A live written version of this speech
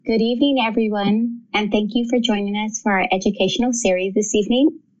Good evening, everyone, and thank you for joining us for our educational series this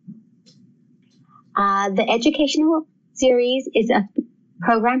evening. The educational series is a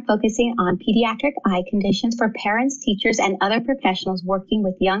program focusing on pediatric eye conditions for parents, teachers, and other professionals working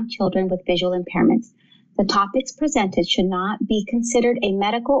with young children with visual impairments. The topics presented should not be considered a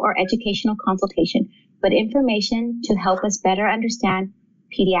medical or educational consultation, but information to help us better understand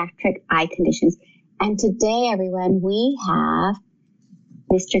pediatric eye conditions. And today, everyone, we have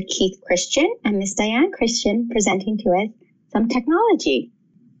Mr. Keith Christian and Ms. Diane Christian presenting to us some technology.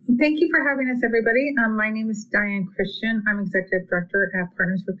 Thank you for having us, everybody. My name is Diane Christian. I'm Executive Director at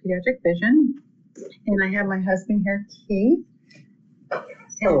Partners for Pediatric Vision. And I have my husband here, Keith.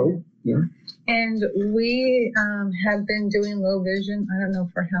 Hello. Yeah. And we have been doing low vision, I don't know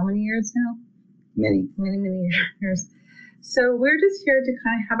for how many years now? Many years. So we're just here to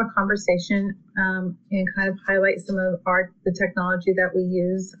kind of have a conversation and kind of highlight some of the technology that we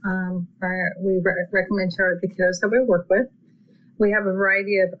use. We recommend to the kiddos that we work with. We have a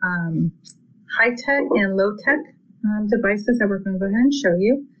variety of high-tech and low-tech devices that we're going to go ahead and show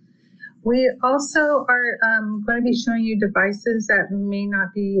you. We also are going to be showing you devices that may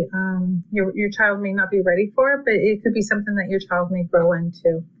not be, your child may not be ready for, but it could be something that your child may grow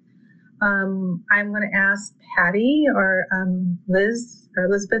into. I'm going to ask Patty or Liz or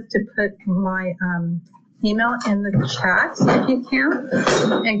Elizabeth to put my email in the chat if you can,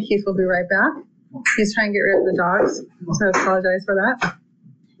 and Keith will be right back. He's trying to get rid of the dogs, so I apologize for that.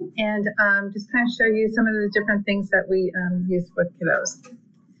 And just kind of show you some of the different things that we use with kiddos.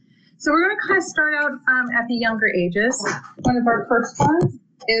 So we're going to kind of start out at the younger ages. One of our first ones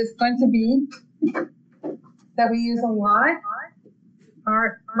is going to be that we use a lot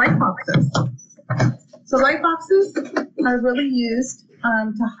are light boxes. So light boxes are really used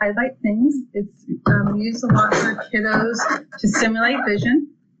to highlight things. It's used a lot for kiddos to stimulate vision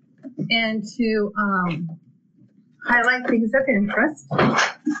and to highlight things of interest.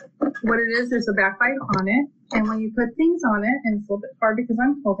 What it is, there's a backlight on it, and when you put things on it, and it's a little bit hard because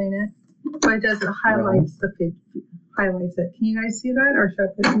I'm holding it, what it does, it highlights highlights it. Can you guys see that, or should I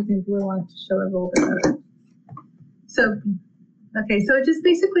put something blue on it to show it a little bit better? So it just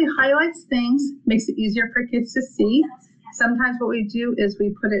basically highlights things, makes it easier for kids to see. Sometimes what we do is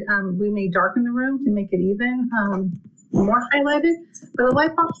we put it, we may darken the room to make it even more highlighted. But a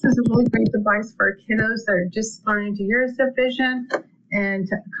light box is a really great device for kiddos that are just learning to use their vision and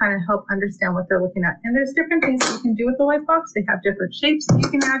to kind of help understand what they're looking at. And there's different things that you can do with the light box. They have different shapes that you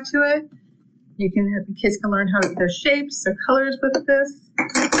can add to it. You can have the kids can learn how their shapes, their colors with this.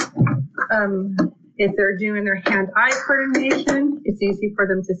 If they're doing their hand-eye coordination, it's easy for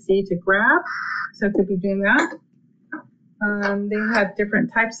them to see, to grab. So it could be doing that. They have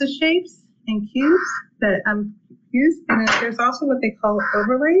different types of shapes and cubes that use. And then there's also what they call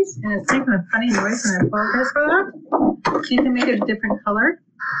overlays. And it's making a funny noise, and I apologize for that. So you can make it a different color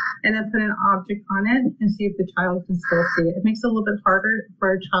and then put an object on it and see if the child can still see it. It makes it a little bit harder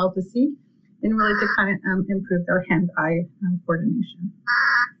for a child to see and really to kind of improve their hand-eye coordination.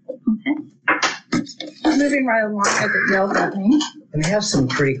 Okay. Moving right along as it yells at me. And they have some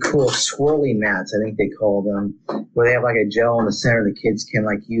pretty cool swirly mats, I think they call them, where they have like a gel in the center. The kids can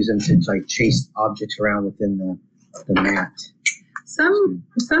like use them to like chase objects around within the mat. Some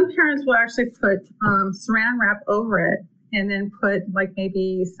parents will actually put saran wrap over it and then put like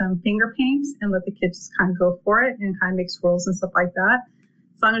maybe some finger paints and let the kids just kind of go for it and kind of make swirls and stuff like that.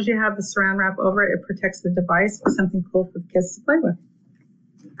 As long as you have the saran wrap over it, it protects the device. It's something cool for the kids to play with.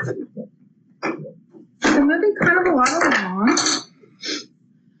 So moving kind of along,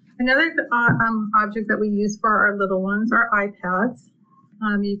 another object that we use for our little ones are iPads.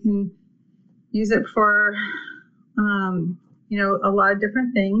 You can use it for, a lot of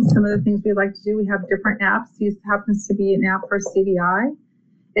different things. Some of the things we like to do, we have different apps. This happens to be an app for CVI.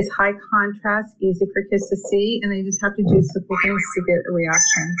 It's high contrast, easy for kids to see, and they just have to do simple things to get a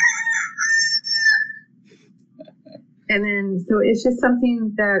reaction. And then, so it's just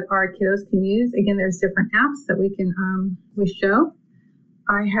something that our kiddos can use. Again, there's different apps that we can, we show.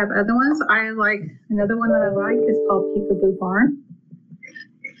 I have other ones. Another one that I like is called Peekaboo Barn.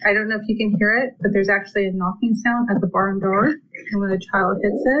 I don't know if you can hear it, but there's actually a knocking sound at the barn door. And when a child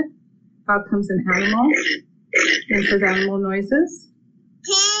hits it, out comes an animal. And it says animal noises.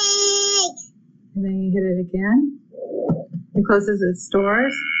 And then you hit it again. It closes its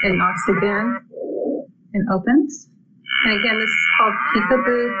doors. It knocks again and opens. And again, this is called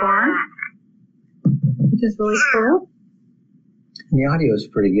Peekaboo Barn, which is really cool. And the audio is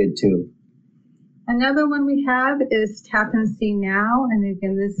pretty good too. Another one we have is Tap and See Now. And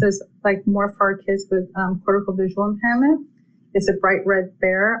again, this is like more for our kids with cortical visual impairment. It's a bright red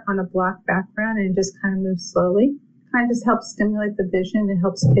bear on a black background, and it just kind of moves slowly. Kind of just helps stimulate the vision. It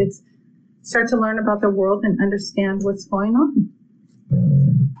helps kids start to learn about the world and understand what's going on.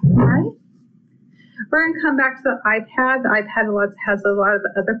 All right. We're going to come back to the iPad. The iPad has a lot of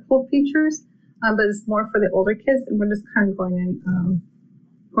the other cool features, but it's more for the older kids. And we're just kind of going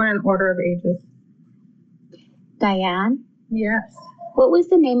in order of ages. Diane? Yes. What was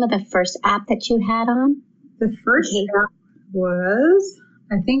the name of the first app that you had on? The first app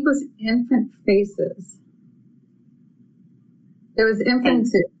I think it was Infant Faces. It was Infant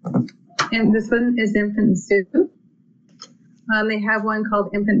Zoo. And this one is Infant Zoo. They have one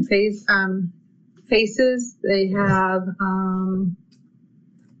called Infant Faces. They have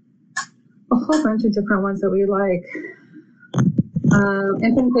a whole bunch of different ones that we like.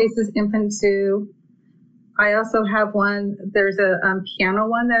 Infant Faces, Infant Zoo. I also have one. There's a piano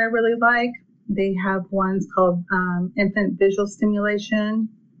one that I really like. They have ones called Infant Visual Stimulation.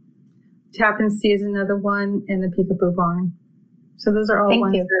 Tap and See is another one, and the Peekaboo Barn. So those are all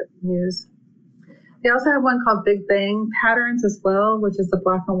ones that we use. They also have one called Big Bang Patterns as well, which is the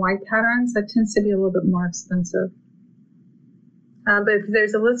black and white patterns. That tends to be a little bit more expensive. But if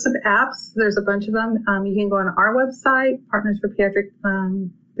there's a list of apps, there's a bunch of them. You can go on our website,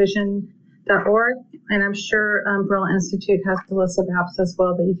 partnersforpediatricvision.org, and I'm sure Braille Institute has the list of apps as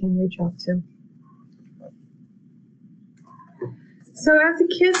well that you can reach out to. So as the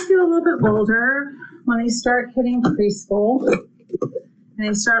kids get a little bit older, when they start hitting preschool and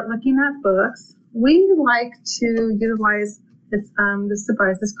they start looking at books, we like to utilize this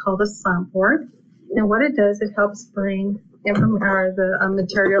device. It's called a slant board, and what it does, it helps bring the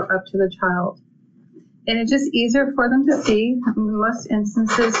material up to the child. And it's just easier for them to see. In most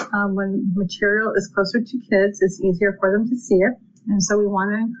instances, when material is closer to kids, it's easier for them to see it. And so we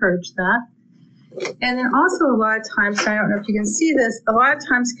want to encourage that. And then also a lot of times, I don't know if you can see this, a lot of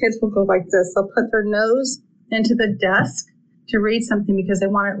times kids will go like this. They'll put their nose into the desk to read something because they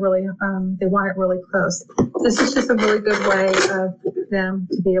want it really close. This is just a really good way of them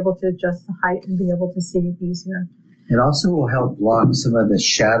to be able to adjust the height and be able to see it easier. It also will help block some of the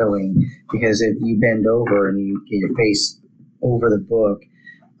shadowing, because if you bend over and you get your face over the book,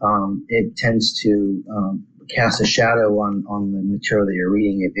 it tends to cast a shadow on the material that you're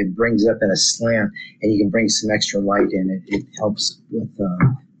reading. It brings up in a slant, and you can bring some extra light in. It helps with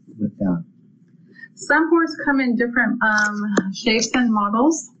that. Some boards come in different shapes and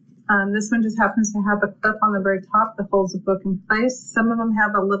models. This one just happens to have a clip on the very top that holds the book in place. Some of them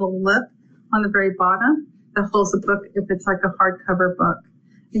have a little lip on the very bottom that holds the book if it's like a hardcover book.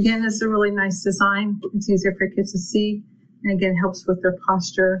 Again, this is a really nice design. It's easier for kids to see, and again, helps with their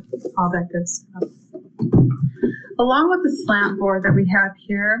posture, all that good stuff. Along with the slant board that we have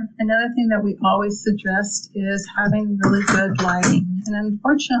here, another thing that we always suggest is having really good lighting. And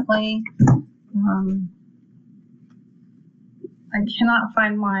unfortunately, I cannot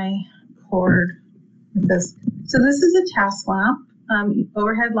find my cord with this. So this is a task lamp.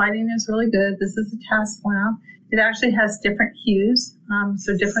 Overhead lighting is really good. This is a task lamp. It actually has different hues,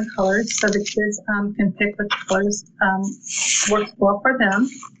 so different colors, so the kids can pick which colors works well for them.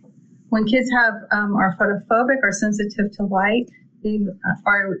 When kids are photophobic or sensitive to light, they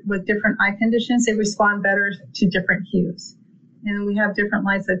are with different eye conditions, they respond better to different hues. And we have different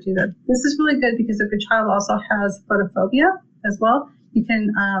lights that do that. This is really good because if your child also has photophobia as well, you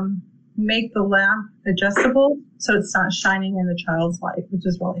can make the lamp adjustable so it's not shining in the child's light, which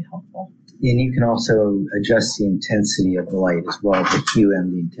is really helpful. And you can also adjust the intensity of the light as well, the hue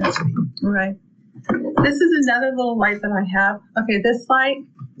and the intensity. Right. This is another little light that I have. Okay, this light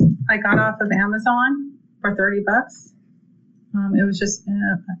I got off of Amazon for $30. It was just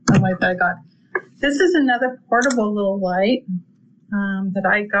a light that I got. This is another portable little light that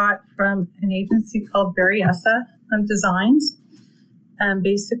I got from an agency called Berryessa Designs. And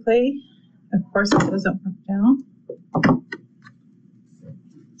basically, of course, it doesn't work down.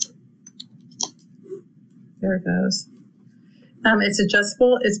 There it goes. It's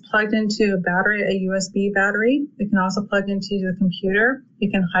adjustable. It's plugged into a battery, a USB battery. It can also plug into the computer. You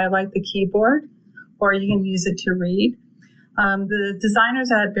can highlight the keyboard, or you can use it to read. The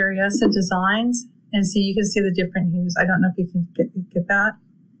designers at Berryessa Designs, and so you can see the different hues. I don't know if you can get that.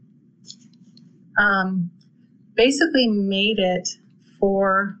 Basically made it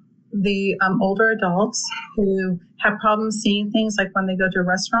for the older adults who have problems seeing things, like when they go to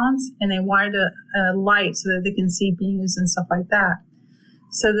restaurants and they wanted a light so that they can see menus and stuff like that.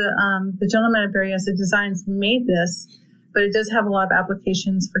 So the gentleman at Berryessa Designs made this, but it does have a lot of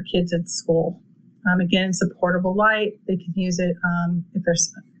applications for kids at school. Again, it's a portable light. They can use it if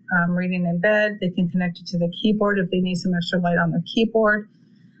there's reading in bed. They can connect it to the keyboard if they need some extra light on their keyboard.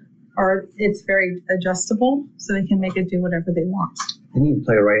 Or it's very adjustable, so they can make it do whatever they want. Then you can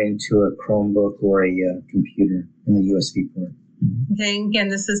plug it right into a Chromebook or a computer in the USB port. Okay, again,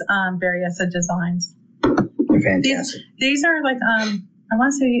 this is Berryessa Designs. They're fantastic. These are like, I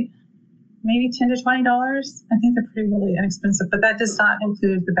want to say maybe $10 to $20. I think they're pretty really inexpensive, but that does not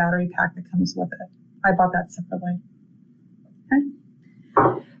include the battery pack that comes with it. I bought that separately.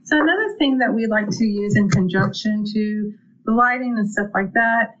 Okay. So another thing that we like to use in conjunction to the lighting and stuff like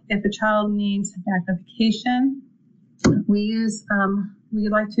that, if a child needs magnification, we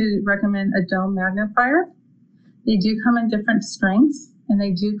like to recommend a dome magnifier. They do come in different strengths and they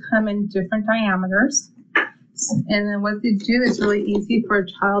do come in different diameters. And then what they do is really easy for a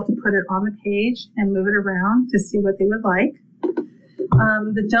child to put it on the page and move it around to see what they would like.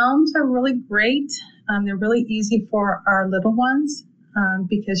 The domes are really great. They're really easy for our little ones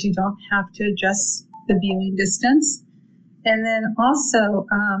because you don't have to adjust the viewing distance. And then also,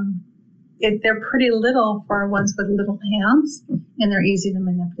 they're pretty little for our ones with little hands, and they're easy to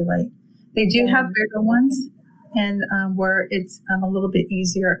manipulate. They do have bigger ones, and where it's a little bit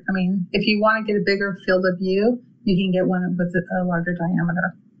easier. I mean, if you want to get a bigger field of view, you can get one with a larger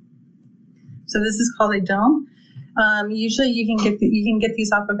diameter. So this is called a dome. Usually, you can get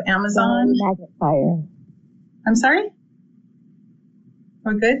these off of Amazon. Magnifier. I'm sorry.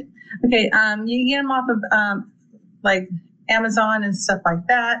 We're good. Okay. You can get them off of like Amazon and stuff like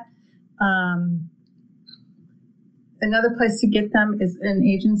that. Another place to get them is an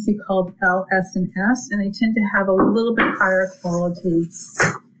agency called LS&S, and they tend to have a little bit higher quality.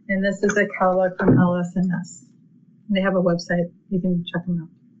 And this is a catalog from LS&S. They have a website. You can check them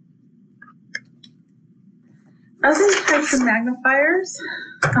out. Other types of magnifiers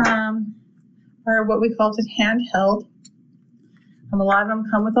are what we call handheld. A lot of them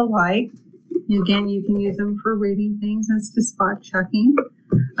come with a light. Again, you can use them for reading things and to spot checking.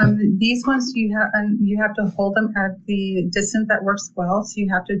 These ones you have to hold them at the distance that works well, so you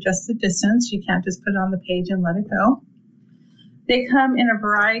have to adjust the distance. You can't just put it on the page and let it go. They come in a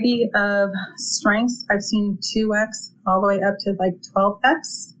variety of strengths. I've seen 2x all the way up to like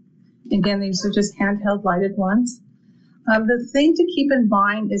 12x. Again, these are just handheld lighted ones. The thing to keep in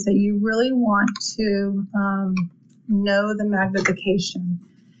mind is that you really want to know the magnification,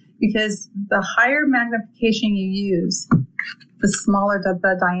 because the higher magnification you use, the smaller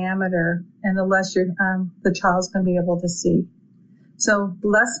the diameter and the less the child's going to be able to see. So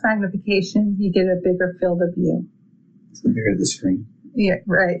less magnification, you get a bigger field of view. So bigger the screen. Yeah,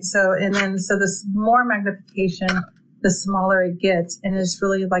 right. So the more magnification, the smaller it gets, and it's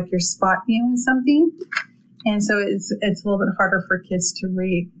really like you're spot viewing something. And so it's a little bit harder for kids to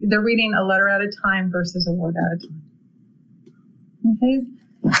read. They're reading a letter at a time versus a word at a time. Okay.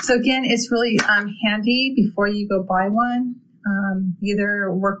 So again, it's really handy before you go buy one.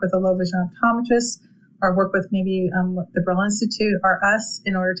 Either work with a low vision optometrist or work with maybe the Braille Institute or us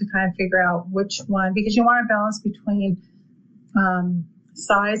in order to kind of figure out which one, because you want to balance between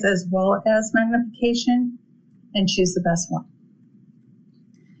size as well as magnification and choose the best one.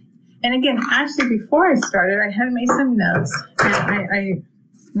 And again, actually, before I started, I had made some notes, and I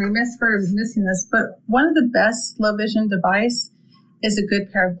remiss for missing this, but one of the best low vision device is a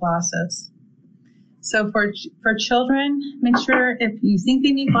good pair of glasses. So for children, make sure if you think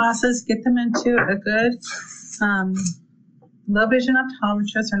they need glasses, get them into a good low vision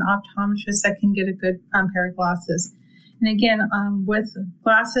optometrist or an optometrist that can get a good pair of glasses. And again, with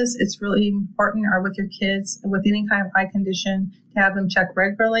glasses, it's really important, or with your kids, with any kind of eye condition, to have them checked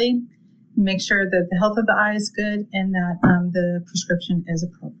regularly, make sure that the health of the eye is good and that the prescription is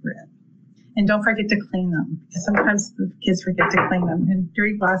appropriate. And don't forget to clean them, because sometimes the kids forget to clean them, and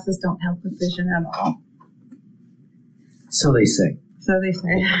dirty glasses don't help with vision at all. So they say. So they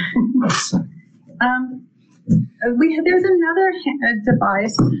say. There's another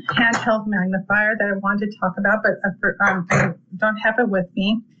device, handheld magnifier, that I wanted to talk about, but I don't have it with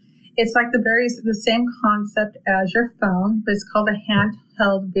me. It's like the same concept as your phone, but it's called a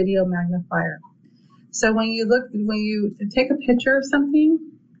handheld video magnifier. So when you take a picture of something,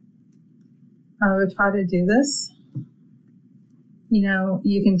 I would try to do this.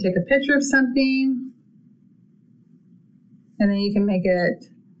 You can take a picture of something, and then you can make it,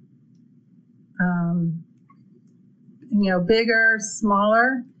 bigger,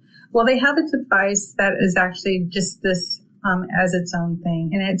 smaller. Well, they have a device that is actually just this as its own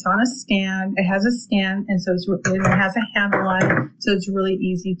thing, and it's on a stand. It has a stand, and so it has a handle on it, so it's really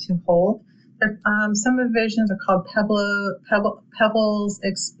easy to hold. Some of the versions are called Pebbles,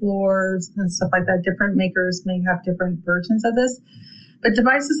 Explorers, and stuff like that. Different makers may have different versions of this. But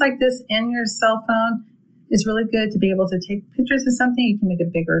devices like this and your cell phone is really good to be able to take pictures of something. You can make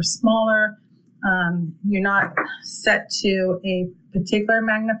it bigger or smaller. You're not set to a particular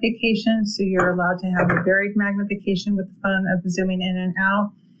magnification, so you're allowed to have a varied magnification with the phone of zooming in and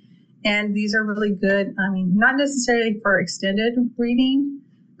out. And these are really good. I mean, not necessarily for extended reading,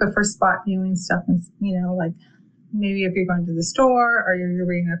 but for spot viewing stuff. And, like maybe if you're going to the store or you're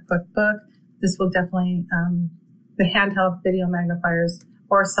reading a quick book, this will definitely, the handheld video magnifiers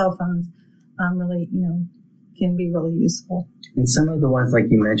or cell phones really, can be really useful. And some of the ones, like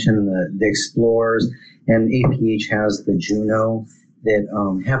you mentioned, the Explorers, and APH has the Juno that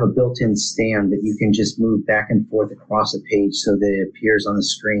have a built-in stand that you can just move back and forth across a page so that it appears on the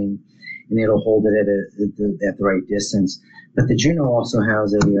screen, and it'll hold it at the right distance. But the Juno also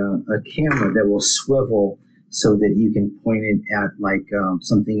has a camera that will swivel so that you can point it at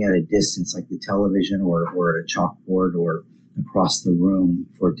something at a distance, like the television or a chalkboard or across the room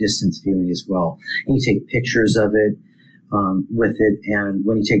for distance viewing as well. And you take pictures of it with it, and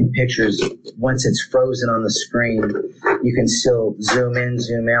when you take pictures, once it's frozen on the screen, you can still zoom in,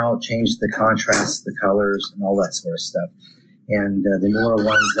 zoom out, change the contrast, the colors, and all that sort of stuff. And the newer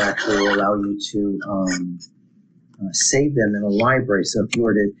ones actually allow you to save them in a library. So if you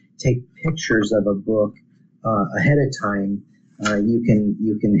were to take pictures of a book ahead of time, you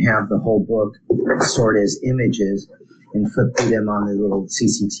can have the whole book stored as images and flip through them on the little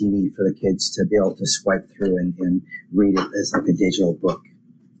CCTV for the kids to be able to swipe through and read it as like a digital book.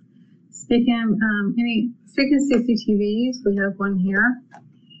 Speaking of CCTVs, we have one here.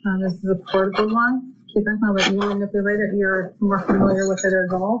 This is a portable one. Keep in mind when you manipulate it, you're more familiar with it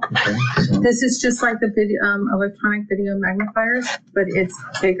at all. Okay, so this is just like the video, electronic video magnifiers, but it's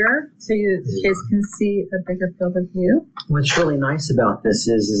bigger, so kids can see a bigger field of view. what's really nice about this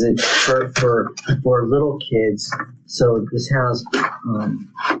is it for little kids. So this has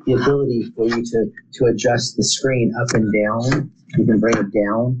the ability for you to adjust the screen up and down. You can bring it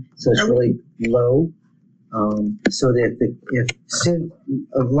down, so it's really low. So that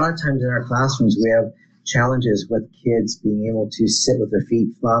a lot of times in our classrooms we have challenges with kids being able to sit with their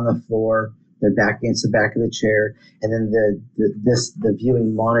feet flat on the floor, their back against the back of the chair, and then the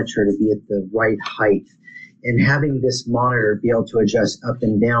viewing monitor to be at the right height. And having this monitor be able to adjust up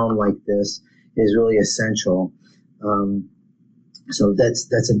and down like this is really essential. So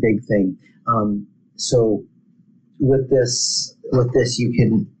that's a big thing. So with this you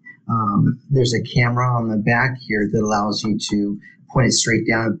can. There's a camera on the back here that allows you to point it straight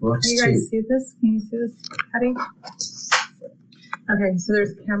down at books. Can you guys see this? Can you see this, Patty? Okay, so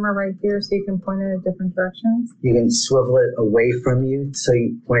there's a camera right there, so you can point it in different directions. You can swivel it away from you, so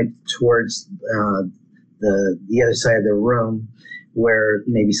you point towards the other side of the room, where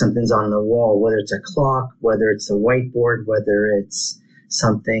maybe something's on the wall, whether it's a clock, whether it's a whiteboard, whether it's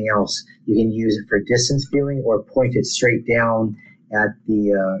something else. You can use it for distance viewing or point it straight down at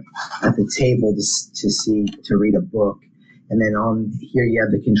the table to read a book. And then on here you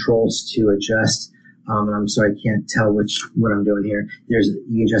have the controls to adjust. And I'm sorry, I can't tell what I'm doing here. You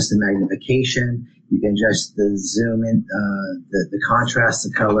can adjust the magnification, you can adjust the zoom in, the contrast,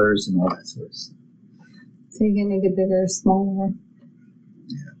 the colors, and all that sort of stuff. So you can make it bigger or smaller.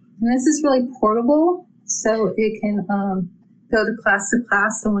 Yeah. And this is really portable, so it can go to class.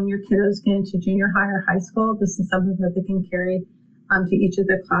 So when your kiddos get into junior high or high school, this is something that they can carry to each of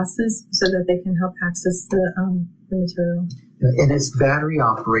their classes so that they can help access the material. And it's battery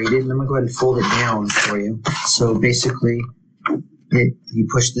operated, and I'm going to go ahead and fold it down for you. So basically, you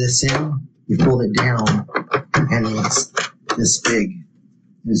push this in, you fold it down, and it's this big.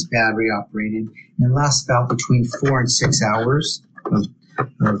 It's battery operated, and it lasts about between 4 and 6 hours of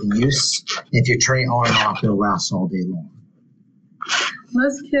use. If you turn it on and off, it'll last all day long.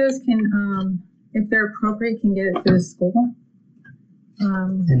 Most kids can, if they're appropriate, can get it through the school.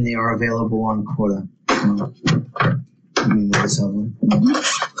 And they are available on quota.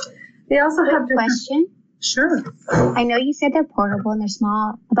 They also have different... Question? Sure. I know you said they're portable and they're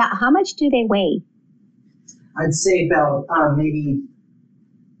small. About how much do they weigh? I'd say about maybe,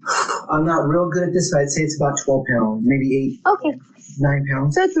 I'm not real good at this, but I'd say it's about 12 pounds, maybe 8, Okay. 9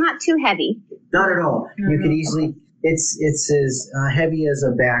 pounds. So it's not too heavy. Not at all. No, You no. could easily, it's as heavy as a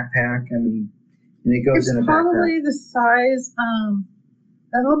backpack. I mean, and it goes It's in a backpack. probably the size,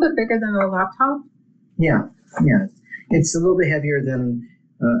 a little bit bigger than a laptop. Yeah. It's a little bit heavier than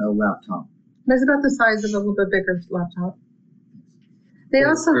a laptop. But it's about the size of a little bit bigger laptop. They But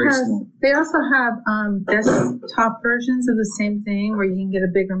also it's very have small. desktop versions of the same thing where you can get a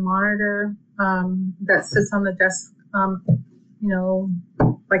bigger monitor that sits on the desk,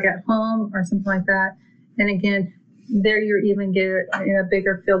 like at home or something like that. And again, there you even get it in a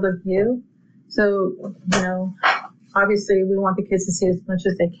bigger field of view. So, obviously we want the kids to see as much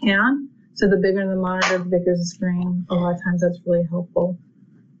as they can. So the bigger the monitor, the bigger the screen. A lot of times that's really helpful.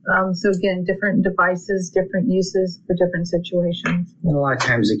 So again, different devices, different uses for different situations. And a lot of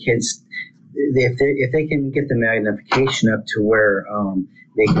times the kids, if they can get the magnification up to where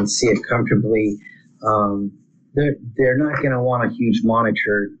they can see it comfortably, they're not going to want a huge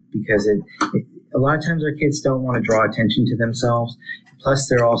monitor because a lot of times our kids don't want to draw attention to themselves. Plus,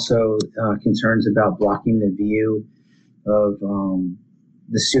 there are also concerns about blocking the view of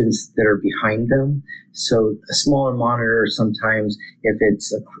the students that are behind them. So a smaller monitor sometimes, if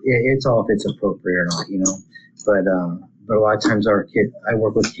it's appropriate or not, But a lot of times I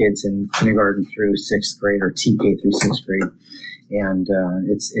work with kids in kindergarten through 6th grade or TK through 6th grade. And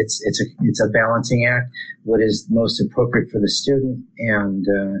it's a balancing act. What is most appropriate for the student, and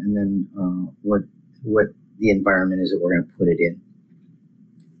then what the environment is that we're going to put it in.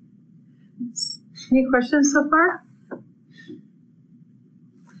 Any questions so far?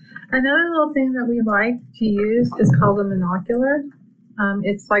 Another little thing that we like to use is called a monocular.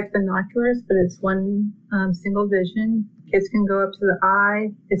 It's like binoculars, but it's one single vision. Kids can go up to the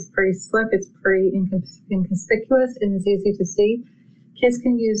eye. It's pretty slick. It's pretty inconspicuous, and it's easy to see. Kids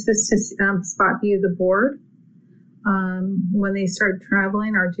can use this to spot view the board. When they start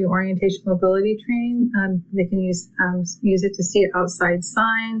traveling or do orientation mobility training, they can use it to see outside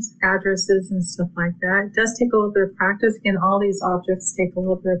signs, addresses, and stuff like that. It does take a little bit of practice, and all these objects take a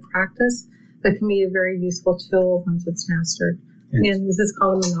little bit of practice, but can be a very useful tool once it's mastered. And this is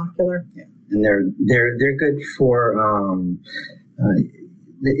called a monocular. Yeah. And they're good for.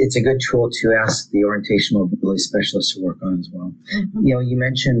 It's a good tool to ask the orientation mobility specialist to work on as well. Mm-hmm. You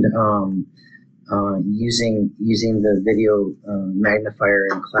mentioned using the video magnifier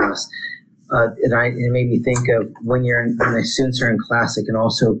in class, and it made me think of when the students are in class, they can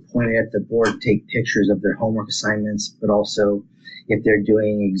also point it at the board, take pictures of their homework assignments, but also if they're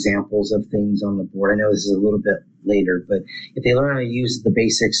doing examples of things on the board. I know this is a little bit later, but if they learn how to use the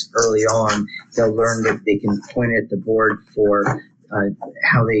basics early on, they'll learn that they can point it at the board for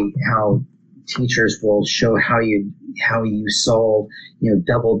how teachers will show how you solve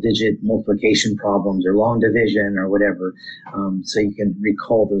double-digit multiplication problems or long division or whatever, so you can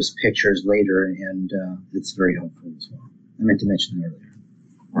recall those pictures later, and it's very helpful as well. I meant to mention that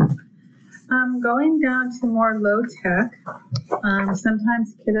earlier. Going down to more low tech,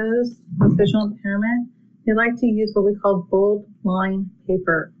 sometimes kiddos with visual impairment, they like to use what we call bold line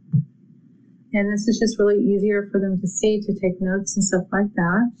paper. And this is just really easier for them to see, to take notes and stuff like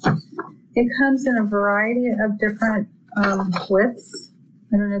that. It comes in a variety of different widths.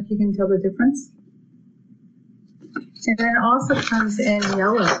 I don't know if you can tell the difference. And then it also comes in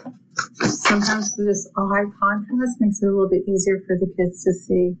yellow. Sometimes this high contrast makes it a little bit easier for the kids to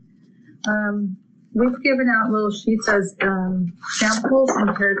see. We've given out little sheets as samples,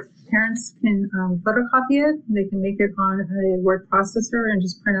 and parents can photocopy it. They can make it on a word processor and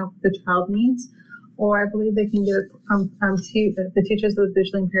just print out what the child needs. Or I believe they can get it from the teachers that are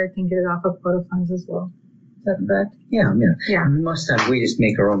visually impaired can get it off of photo funds as well. Is that correct? Yeah. Most times we just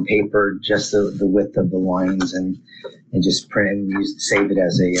make our own paper, just the width of the lines, and just print and save it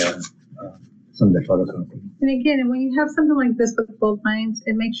as some of the photocopy. And again, when you have something like this with bold lines,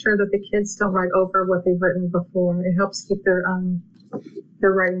 it makes sure that the kids don't write over what they've written before. It helps keep their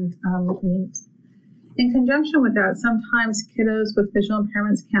writing neat. In conjunction with that, sometimes kiddos with visual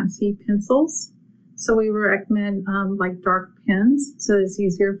impairments can't see pencils. So we recommend like dark pens, so it's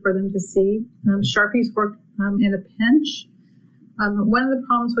easier for them to see. Sharpies work in a pinch. One of the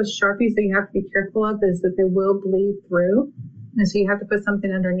problems with Sharpies that you have to be careful of is that they will bleed through. And so you have to put something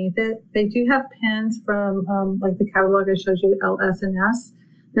underneath it. They do have pens from like the catalog I showed you, LS and S.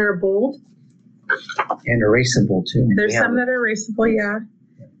 They're bold. And erasable too. There's some that are erasable, yeah.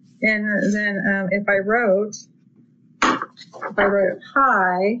 And then if I wrote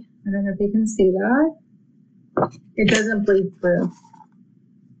high, I don't know if you can see that, it doesn't bleed through.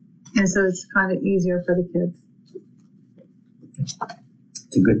 And so it's kind of easier for the kids.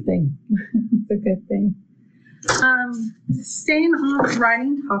 It's a good thing. It's a good thing. Staying on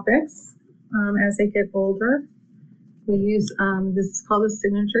writing topics as they get older, we use this is called a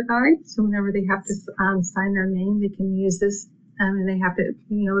signature guide. So whenever they have to sign their name, they can use this, and they have to,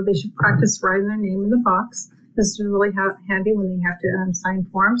 they should practice writing their name in the box. This is really handy when they have to sign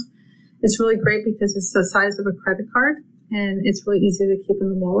forms. It's really great because it's the size of a credit card, and it's really easy to keep in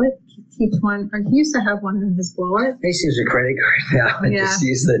the wallet. He used to have one in his wallet. I used to use a credit card now. I just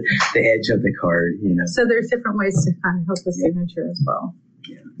use the edge of the card, So there's different ways to kind of help the signature as well.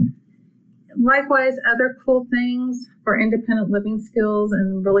 Yeah. Likewise, other cool things for independent living skills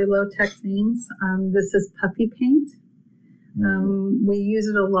and really low tech things. This is puppy paint. We use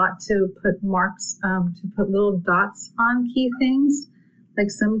it a lot to put marks, to put little dots on key things. Like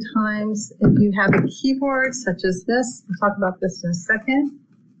sometimes if you have a keyboard such as this, we'll talk about this in a second,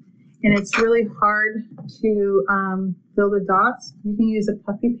 and it's really hard to fill the dots, you can use a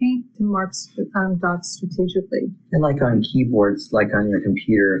puppy paint to mark dots strategically. And like on keyboards, like on your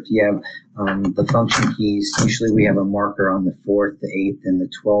computer, if you have the function keys, usually we have a marker on the 4th, the 8th, and the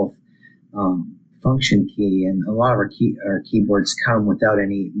 12th function key. And a lot of our keyboards come without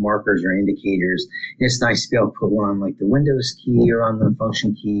any markers or indicators. And it's nice to be able to put one on like the Windows key or on the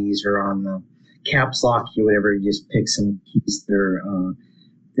function keys or on the caps lock key, whatever. You just pick some keys that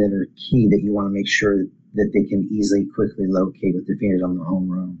are key that you want to make sure that they can easily, quickly locate with their fingers on the home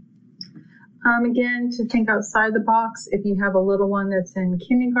row. Again, to think outside the box, if you have a little one that's in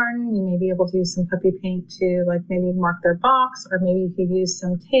kindergarten, you may be able to use some puppy paint to like maybe mark their box, or maybe you could use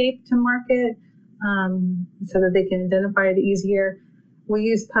some tape to mark it so that they can identify it easier. We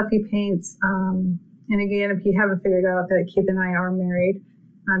use puppy paints, and again, if you haven't figured out that Keith and I are married,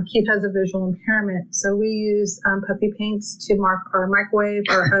 Keith has a visual impairment, so we use puppy paints to mark our microwave,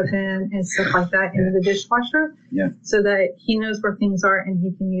 our oven, and stuff like that into the dishwasher, so that he knows where things are and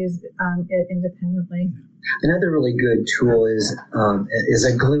he can use it independently. Another really good tool is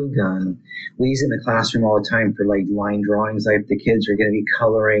a glue gun. We use it in the classroom all the time for like line drawings. Like the kids are going to be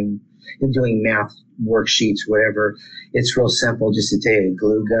coloring and doing math worksheets, whatever. It's real simple just to take a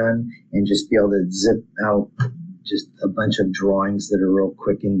glue gun and just be able to zip out just a bunch of drawings that are real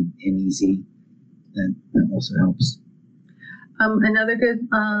quick and easy. That also helps. Another good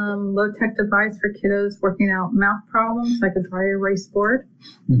low-tech device for kiddos working out math problems, like a dry erase board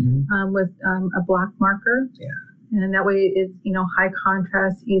with a black marker. Yeah. And that way it's, high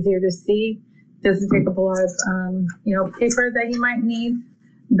contrast, easier to see. Doesn't take up a lot of, paper that you might need.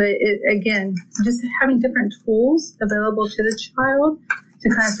 But again, just having different tools available to the child to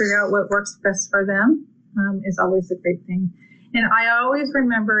kind of figure out what works best for them is always a great thing. And I always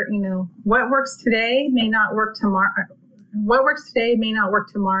remember, what works today may not work tomorrow. What works today may not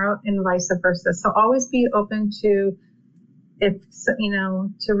work tomorrow, and vice versa. So always be open to,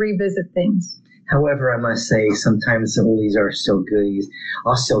 to revisit things. However, I must say, sometimes the oldies are still goodies.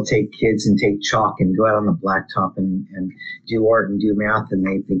 I'll still take kids and take chalk and go out on the blacktop and do art and do math, and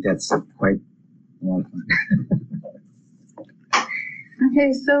they think that's quite a lot of fun.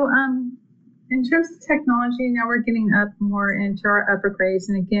 Okay, so in terms of technology, now we're getting up more into our upper grades.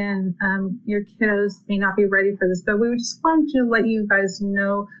 And again, your kiddos may not be ready for this, but we just wanted to let you guys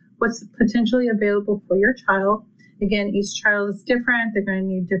know what's potentially available for your child. Again, each child is different. They're going to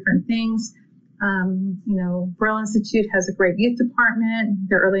need different things. Braille Institute has a great youth department.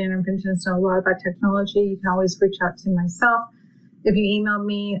 Their early interventionists know a lot about technology. You can always reach out to myself. If you email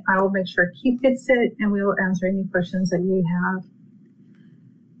me, I will make sure Keith gets it, and we will answer any questions that you have.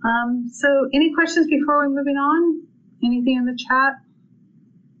 So any questions before we're moving on? Anything in the chat?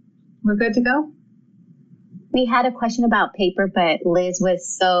 We're good to go? We had a question about paper, but Liz was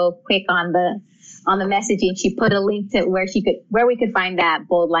so quick on the messaging. She put a link to where we could find that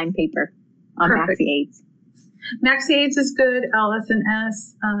bold line paper on Maxi Aids. Maxi Aids is good.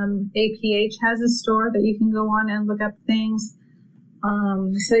 LS&S, APH has a store that you can go on and look up things.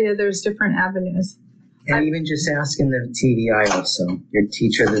 So yeah, there's different avenues. And even just asking the TVI also, your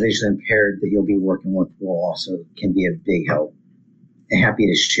teacher, the visually impaired that you'll be working with will also can be a big help. And happy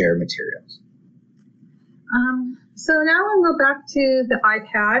to share materials. So now I'll go back to the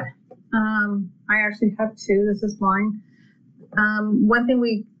iPad. I actually have two. This is mine. One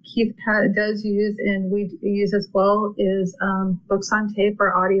thing Keith does use and we use as well is books on tape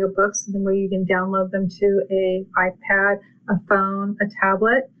or audio books, where you can download them to a iPad, a phone, a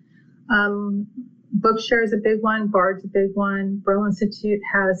tablet. Bookshare is a big one. Bard's a big one. Braille Institute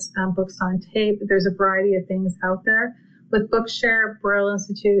has books on tape. There's a variety of things out there. With Bookshare, Braille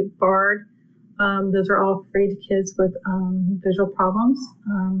Institute, Bard, those are all free to kids with visual problems.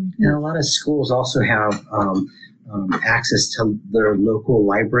 And a lot of schools also have access to their local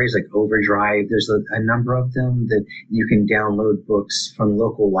libraries, like Overdrive. There's a number of them that you can download books from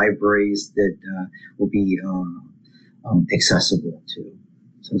local libraries that will be accessible to.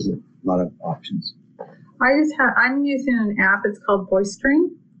 So there's a lot of options. I'm using an app. It's called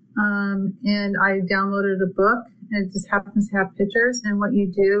VoiceStream, and I downloaded a book. And it just happens to have pictures. And what you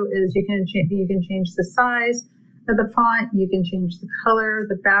do is you can change the size of the font. You can change the color,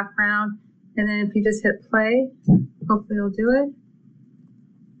 the background, and then if you just hit play, hopefully it'll do it.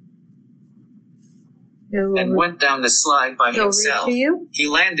 and went down the slide by it'll himself. read to you, He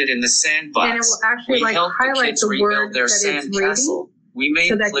landed in the sandbox. and it will actually We helped the highlight kids the rebuild word their that it's sand reading, castle. We made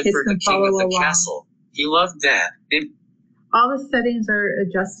so that kids Clifford can the king of follow the along. castle. He loved that. All the settings are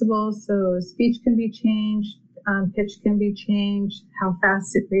adjustable, so speech can be changed, pitch can be changed, how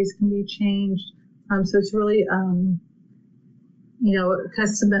fast it reads can be changed. So it's really,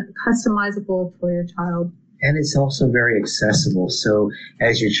 customizable for your child. And it's also very accessible. So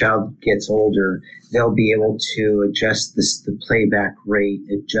as your child gets older, they'll be able to adjust the playback rate,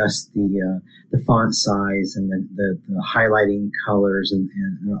 adjust the font size and the highlighting colors and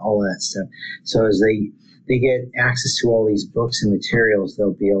all of that stuff. So as they get access to all these books and materials,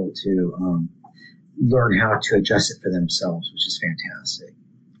 they'll be able to learn how to adjust it for themselves, which is fantastic.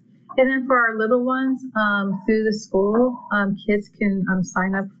 And then for our little ones, through the school, kids can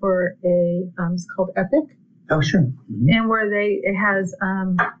sign up for it's called Epic. Oh, sure. Mm-hmm. And where it has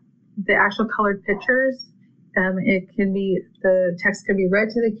the actual colored pictures. It can be, the text can be read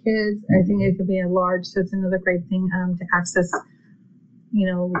to the kids. I think it could be enlarged, so it's another great thing to access,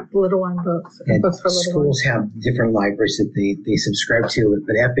 little one books, and books for little ones. Schools have different libraries that they subscribe to,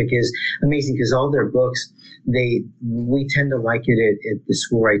 but Epic is amazing because all their books, we tend to like it at the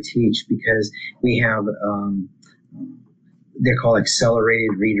school where I teach because we have they're called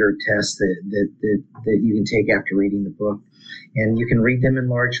accelerated reader tests that you can take after reading the book. And you can read them in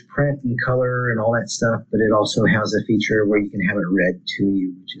large print and color and all that stuff, but it also has a feature where you can have it read to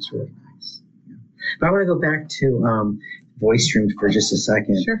you, which is really nice. Yeah. But I want to go back to VoiceStream for just a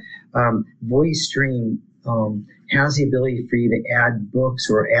second. Sure. VoiceStream has the ability for you to add books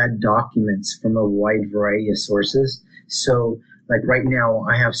or add documents from a wide variety of sources. So like right now,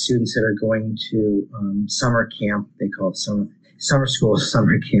 I have students that are going to summer camp. They call it summer school,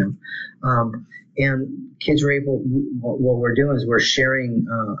 summer camp. And kids are able, what we're doing is we're sharing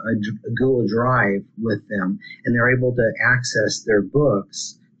a Google Drive with them, and they're able to access their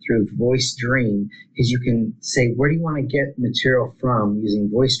books through VoiceStream, because you can say, where do you want to get material from using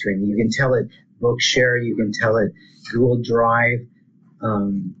VoiceStream? You can tell it Bookshare, you can tell it Google Drive,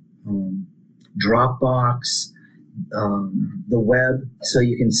 Dropbox, the web, so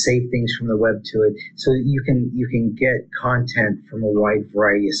you can save things from the web to it. So you can get content from a wide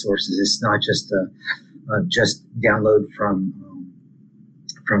variety of sources. It's not just just download from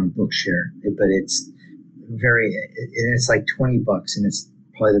Bookshare, but it's it's like $20, and it's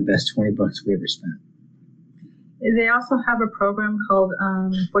probably the best $20 we ever spent. They also have a program called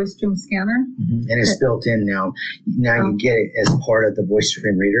VoiceStream Scanner. Mm-hmm. And it's built in now. Now you get it as part of the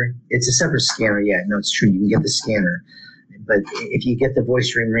VoiceStream Reader. It's a separate scanner. Yeah, no, it's true. You can get the scanner. But if you get the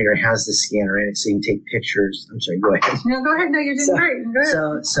VoiceStream Reader, it has the scanner in it, so you can take pictures. I'm sorry, go ahead. No, go ahead. No, you're doing great. Go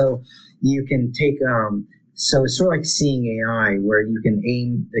ahead. So you can take, so it's sort of like Seeing AI, where you can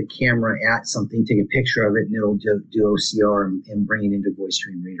aim the camera at something, take a picture of it, and it'll do OCR and bring it into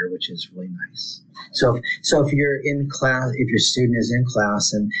VoiceStream Reader, which is really nice. So if you're in class, if your student is in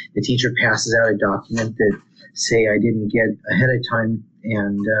class and the teacher passes out a document that, say, I didn't get ahead of time,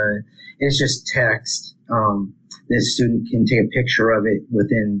 and it's just text, the student can take a picture of it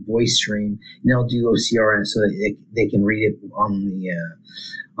within VoiceStream, and they'll do OCR on it so that they can read it on the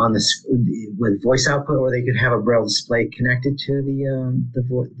with voice output, or they could have a Braille display connected to the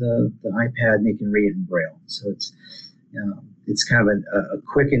iPad, and they can read it in Braille. So it's kind of a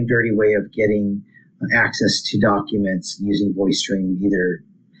quick and dirty way of getting access to documents using VoiceStream, either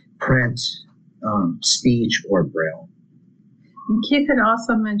print, speech, or Braille. Keith had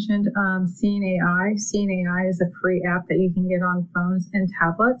also mentioned Seeing AI. Seeing AI is a free app that you can get on phones and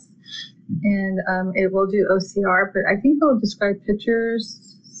tablets, and it will do OCR, but I think it'll describe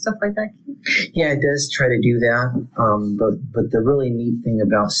pictures, stuff like that. Yeah, it does try to do that, but the really neat thing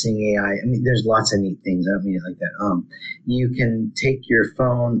about Seeing AI, I mean, there's lots of neat things. I don't mean it like that. You can take your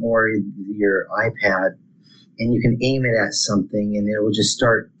phone or your iPad, and you can aim it at something, and it will just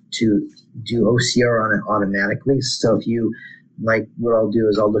start to do OCR on it automatically. So if you, like, what I'll do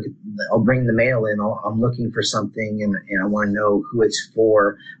is I'll bring the mail in. I'm looking for something, and I want to know who it's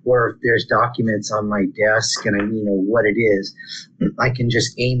for, or if there's documents on my desk and I need to know what it is, I can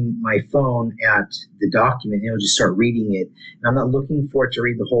just aim my phone at the document and it'll just start reading it. And I'm not looking for it to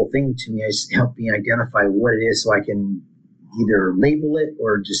read the whole thing to me. It's help me identify what it is so I can either label it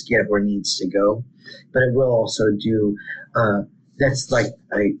or just get it where it needs to go. But it will also do that's like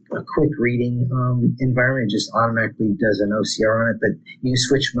a quick reading environment. It just automatically does an OCR on it, but you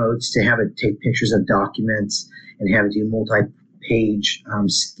switch modes to have it take pictures of documents and have it do multi-page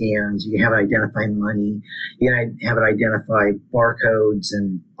scans. You can have it identify money. You can have it identify barcodes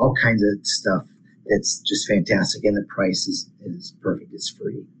and all kinds of stuff. That's just fantastic, and the price is perfect. It's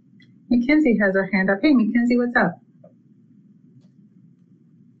free. Mackenzie has her hand up. Hey, Mackenzie, what's up?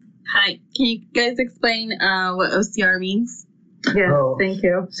 Hi. Can you guys explain what OCR means? Yes, Oh. thank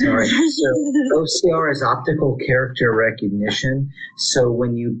you. Sorry. So OCR is optical character recognition. So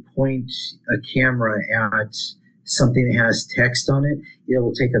when you point a camera at something that has text on it, it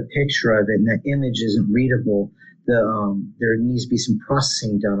will take a picture of it, and that image isn't readable. There needs to be some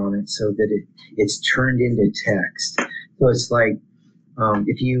processing done on it so that it's turned into text. So it's like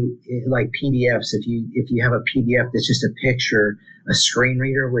like PDFs. If you have a PDF that's just a picture, a screen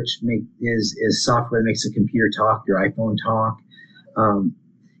reader, which is software that makes the computer talk, your iPhone talk.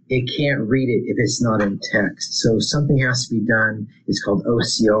 It can't read it if it's not in text. So something has to be done. It's called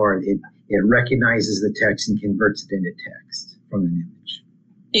OCR. It recognizes the text and converts it into text from an image.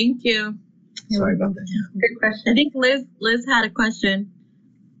 Thank you. Sorry about that. Good question. I think Liz had a question.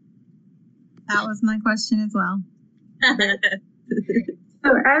 That was my question as well. So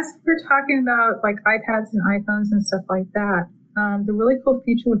as we're talking about like iPads and iPhones and stuff like that, the really cool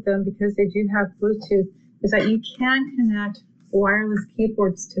feature with them, because they do have Bluetooth, is that you can connect wireless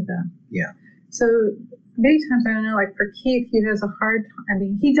keyboards to them. Yeah. So many times, I don't know, like for Keith, he has a hard time. I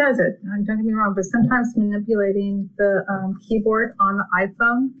mean, he does it, don't get me wrong, but sometimes manipulating the keyboard on the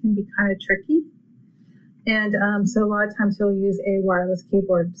iPhone can be kind of tricky. And so a lot of times he'll use a wireless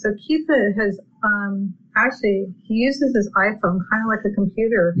keyboard. So Keith has actually, he uses his iPhone kind of like a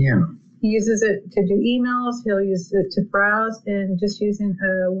computer. Yeah. He uses it to do emails. He'll use it to browse, and just using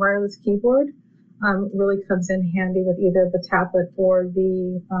a wireless keyboard really comes in handy with either the tablet or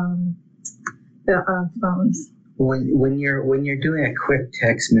the phones. When you're doing a quick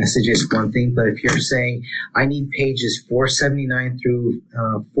text message, it's one thing, but if you're saying I need pages 479 through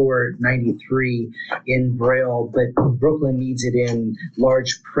 493 in Braille, but Brooklyn needs it in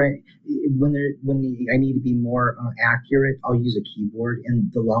large print, I need to be more accurate, I'll use a keyboard,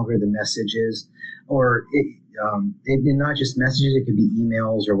 and the longer the message is, or and not just messages, it could be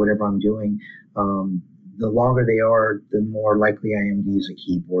emails or whatever I'm doing. The longer they are, the more likely I am to use a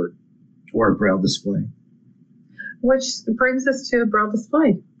keyboard or a Braille display. Which brings us to a Braille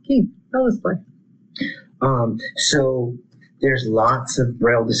display. Keith, Braille display. So there's lots of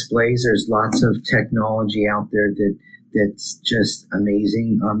Braille displays. There's lots of technology out there that's just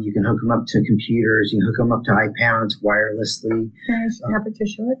amazing. You can hook them up to computers. You can hook them up to iPads wirelessly. Can I have it to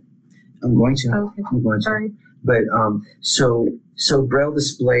show it? I'm going to. Okay. I'm going to. Sorry. But so Braille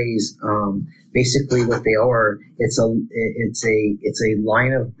displays, basically what they are, it's a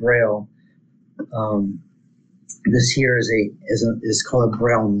line of Braille. This here is called a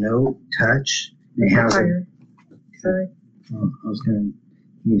Braille Note Touch. It has Sorry. I was going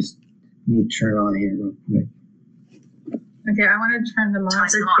to need to turn it on here real quick. Okay, I want to turn the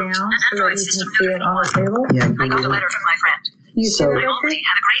monitor down so that you can see it on the table. Yeah, I got a letter from my friend. You see So- that I okay? already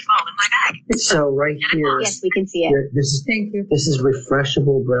had a great ball in my bag. So right here, Yes, we can see it. Thank you. this is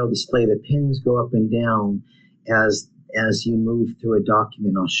refreshable Braille display. The pins go up and down as you move through a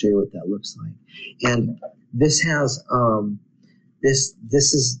document. I'll show you what that looks like. And this has this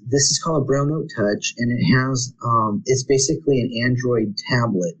is called a Braille Note Touch, and it has it's basically an Android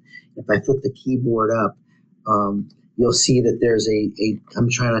tablet. If I flip the keyboard up, you'll see that there's I'm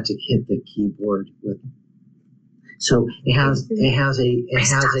trying not to hit the keyboard with. So it has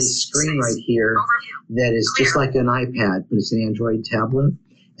a screen right here that is just like an iPad, but it's an Android tablet.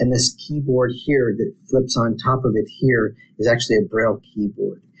 And this keyboard here that flips on top of it here is actually a Braille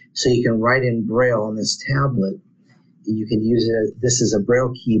keyboard. So you can write in Braille on this tablet. You can use it. This is a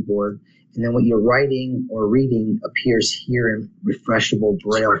Braille keyboard. And then what you're writing or reading appears here in refreshable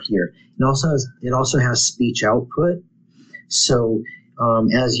Braille here. It also has speech output. So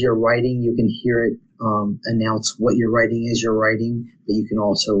as you're writing, you can hear it announce what you're writing as you're writing, but you can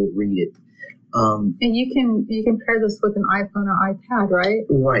also read it. And you can pair this with an iPhone or iPad, right?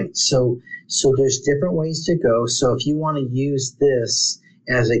 Right. So there's different ways to go. So if you want to use this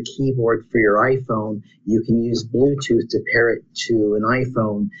as a keyboard for your iPhone, you can use Bluetooth to pair it to an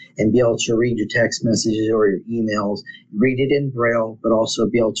iPhone and be able to read your text messages or your emails, read it in Braille, but also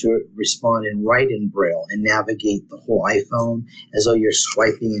be able to respond and write in Braille and navigate the whole iPhone as though you're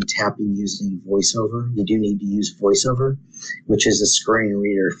swiping and tapping using VoiceOver. You do need to use VoiceOver, which is a screen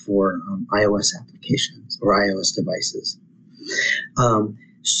reader for iOS applications or iOS devices.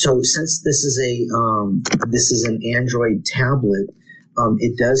 So since this is an Android tablet,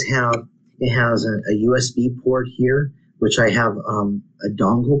 it has a USB port here, which I have a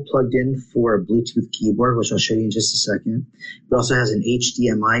dongle plugged in for a Bluetooth keyboard, which I'll show you in just a second. It also has an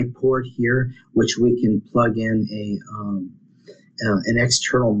HDMI port here, which we can plug in an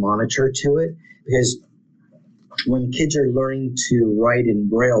external monitor to it, because when kids are learning to write in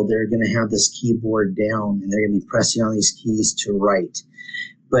Braille, they're going to have this keyboard down and they're going to be pressing on these keys to write.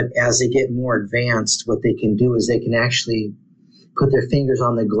 But as they get more advanced, what they can do is they can actually put their fingers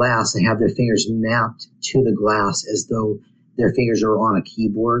on the glass and have their fingers mapped to the glass as though their fingers are on a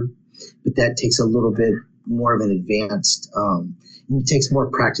keyboard. But that takes a little bit more of an advanced, it takes more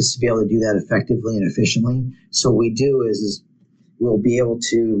practice to be able to do that effectively and efficiently. So what we do is we'll be able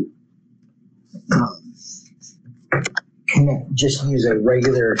to just use a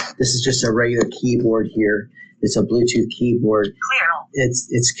regular, this is just a regular keyboard here. It's a Bluetooth keyboard. Clear.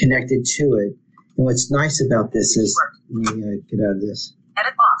 It's connected to it. And what's nice about this is, let me get out of this.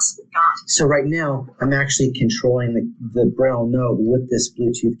 Edit box. Got. So right now, I'm actually controlling the Braille note with this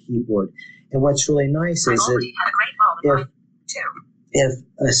Bluetooth keyboard. And what's really nice I is that already had a great moment. if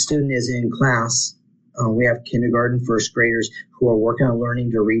a student is in class, we have kindergarten, first graders who are working on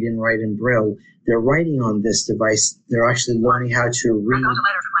learning to read and write in Braille. They're writing on this device. They're actually learning how to I read. got a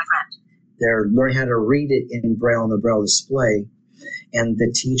letter from my friend. They're learning how to read it in Braille on the Braille display. And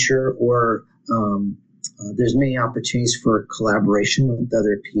the teacher or there's many opportunities for collaboration with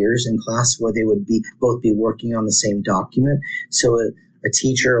other peers in class where they would both be working on the same document. So a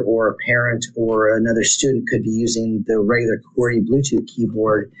teacher or a parent or another student could be using the regular QWERTY Bluetooth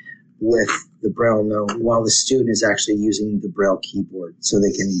keyboard with the Braille note while the student is actually using the Braille keyboard, so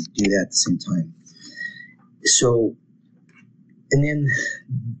they can do that at the same time. So, and then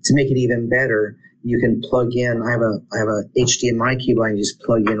to make it even better, you can plug in, I have a HDMI cable I can just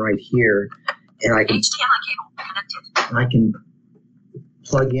plug in right here, and I can HDMI cable connected. and I can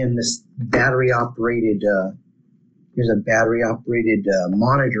plug in this battery operated, here's a battery operated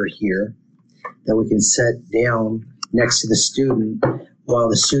monitor here that we can set down next to the student while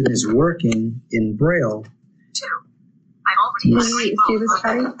the student is working in Braille. 2. I already Can had a great you see moment. this,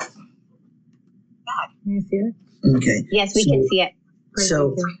 Patty? Can you see it? Okay. Yes, we can see it. Great,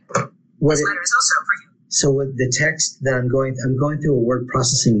 So thank you. what This it, letter is also for you. so with the text that I'm going through a word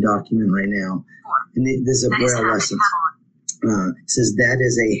processing document right now, 4. and this is a That is Braille how lesson. you have on. It says that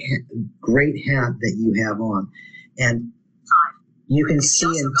is a great hat that you have on, and 5. you can see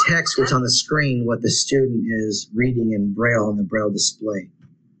in text what's on the screen what the student is reading in Braille on the Braille display.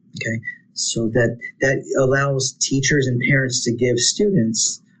 Okay, so that allows teachers and parents to give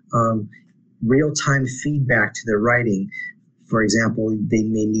students real-time feedback to their writing. For example, they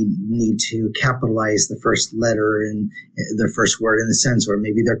may need to capitalize the first letter in the first word in the sentence, or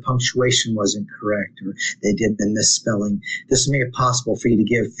maybe their punctuation wasn't correct, or they did the misspelling. This will make it possible for you to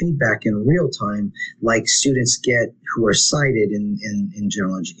give feedback in real time, like students get who are sighted in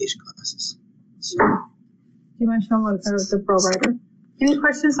general education classes. So, Do you want to show them the Braille writer? Any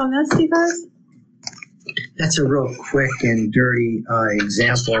questions on this, you guys? that's a real quick and dirty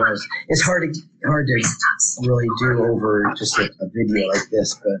example. It's hard to really do over just a video like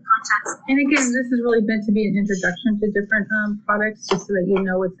this, but Contacts. And again, this is really meant to be an introduction to different products, just so that you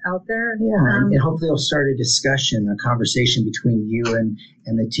know what's out there. yeah, and hopefully it'll start a discussion, a conversation between you and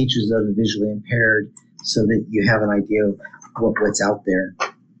the teachers of the visually impaired, so that you have an idea of what's out there.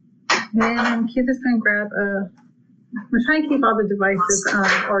 And Keith is going to grab we're trying to keep all the devices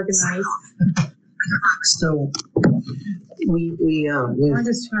organized. So we I'll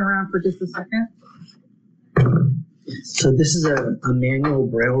just turn around for just a second. so this is a manual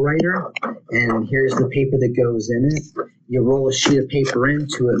Braille writer, and here's the paper that goes in it. You roll a sheet of paper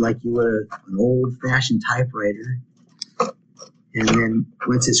into it like you would an old-fashioned typewriter, and then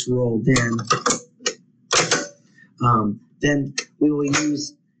once it's rolled in, then we will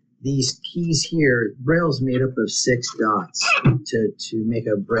use these keys here. Braille's made up of 6 dots to make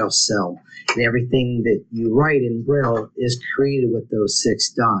a Braille cell. And everything that you write in Braille is created with those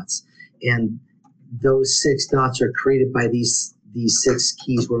 6 dots. And those 6 dots are created by these 6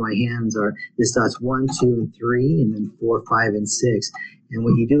 keys where my hands are. This dot's 1, 2, and 3, and then 4, 5, and 6. And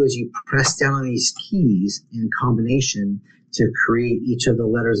what you do is you press down on these keys in combination to create each of the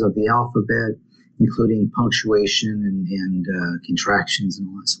letters of the alphabet, including punctuation and contractions and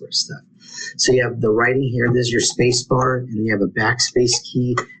all that sort of stuff. So you have the writing here. This is your space bar, and you have a backspace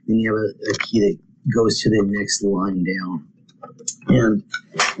key, then you have a key that goes to the next line down. And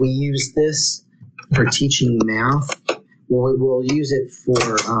we use this for teaching math. We'll use it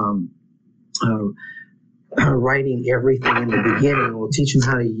for writing everything in the beginning. We'll teach them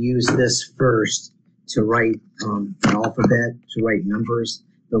how to use this first to write an alphabet, to write numbers.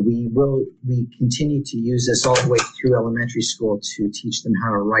 But we continue to use this all the way through elementary school to teach them how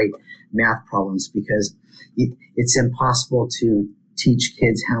to write math problems, because it's impossible to teach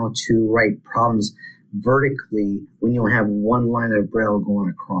kids how to write problems vertically when you have one line of Braille going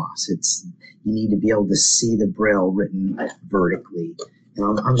across. You need to be able to see the Braille written vertically.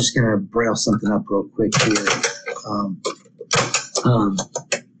 And I'm just going to Braille something up real quick here.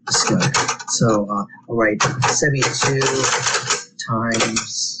 All right, 72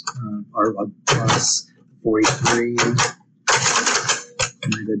 times or plus 43. I'm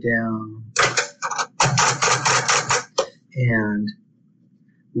going to go down. And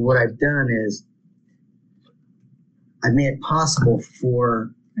what I've done is I made it possible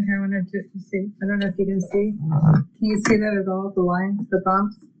for. Okay, I wanted to see. I don't know if you can see. Can you see that at all? The lines, the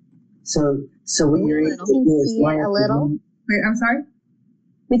bumps. So what you're able to do is see line it up a the little. one- Wait, I'm sorry.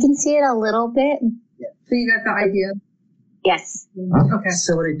 We can see it a little bit. So you got the idea. Yes. Okay.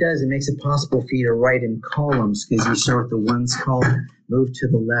 So what it does, it makes it possible for you to write in columns because you start with the ones column, move to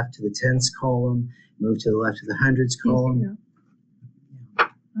the left to the tens column, move to the left to the hundreds column.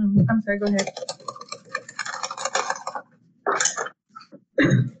 I'm sorry. Go ahead.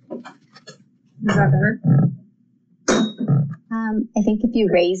 Is that better? I think if you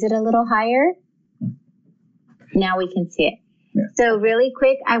raise it a little higher, now we can see it. Yeah. So really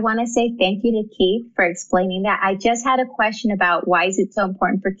quick, I want to say thank you to Keith for explaining that. I just had a question about why is it so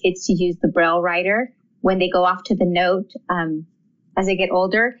important for kids to use the Braille writer when they go off to the note as they get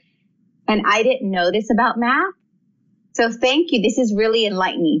older. And I didn't know this about math. So thank you. This is really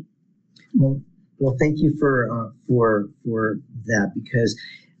enlightening. Well, thank you for that because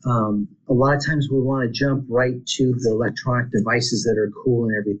a lot of times we want to jump right to the electronic devices that are cool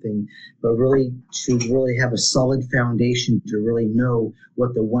and everything, but really to really have a solid foundation to really know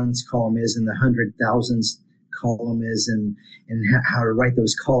what the ones column is and the hundred thousands column is and how to write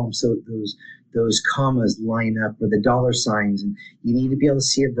those columns so those commas line up with the dollar signs, and you need to be able to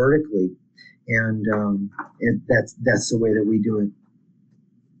see it vertically, and that's the way that we do it.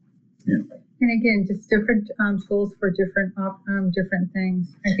 Yeah. And again, just different tools for different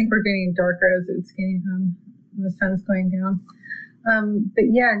things. I think we're getting darker as it's getting the sun's going down. But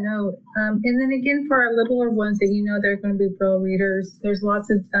yeah, no. And then again, for our littler ones that they're going to be Braille readers, there's lots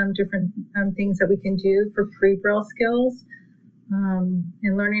of different things that we can do for pre-Braille skills. And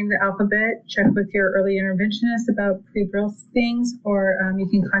learning the alphabet, check with your early interventionist about pre-Braille things, or you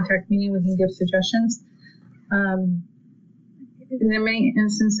can contact me. We can give suggestions. In many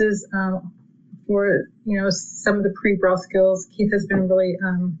instances, for some of the pre-Braille skills, Keith has been really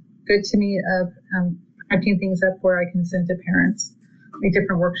good to me of typing things up where I can send to parents, like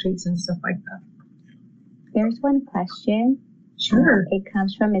different worksheets and stuff like that. There's one question. Sure. It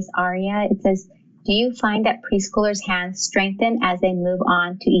comes from Miss Aria. It says, do you find that preschoolers' hands strengthen as they move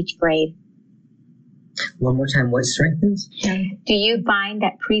on to each grade? One more time, what strengthens? Do you find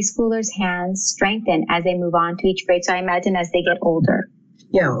that preschoolers' hands strengthen as they move on to each grade? So I imagine as they get older.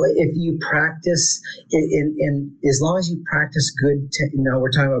 Yeah, if you practice, in as long as you practice good, now we're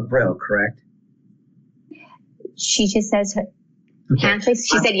talking about Braille, correct? She just says her handshakes.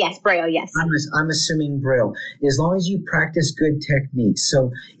 She said yes, Braille, yes. I'm assuming Braille. As long as you practice good techniques.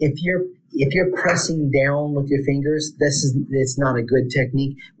 So if you're pressing down with your fingers, it's not a good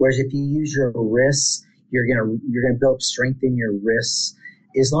technique. Whereas if you use your wrists, you're gonna build up strength in your wrists.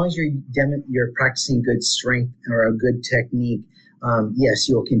 As long as you're practicing good strength or a good technique, yes,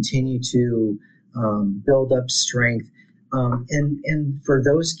 you'll continue to build up strength. And for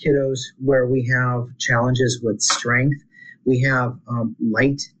those kiddos where we have challenges with strength, we have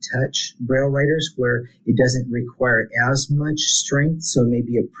light touch Braille writers where it doesn't require as much strength. So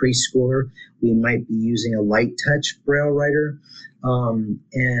maybe a preschooler, we might be using a light touch Braille writer.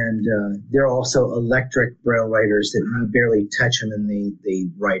 And there are also electric Braille writers that you barely touch them and they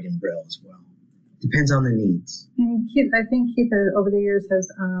write in Braille as well. Depends on the needs. And Keith, I think Keith over the years has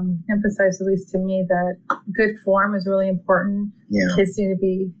emphasized, at least to me, that good form is really important. Yeah. Kids need to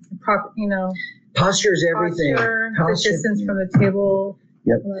be proper, Posture is everything. Posture, the distance from the table.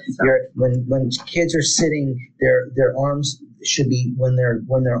 Yep. All that stuff. When kids are sitting, their arms should be when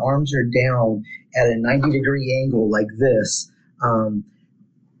their arms are down at a 90-degree angle like this.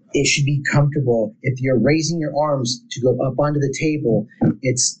 It should be comfortable. If you're raising your arms to go up onto the table,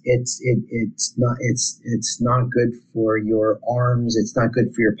 it's not good for your arms. It's not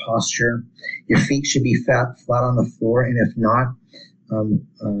good for your posture. Your feet should be flat on the floor, and if not,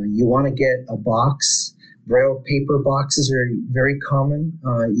 you want to get a box. Braille paper boxes are very common.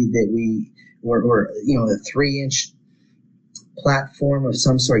 Or a 3-inch platform of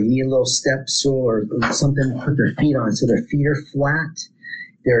some sort. You need a little step stool or something to put their feet on, so their feet are flat.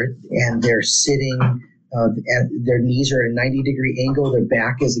 They're sitting. Their knees are at a 90-degree angle. Their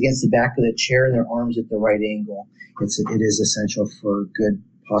back is against the back of the chair, and their arms at the right angle. It is essential for good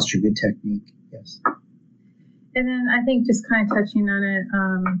posture, good technique. Yes. And then I think just kind of touching on it,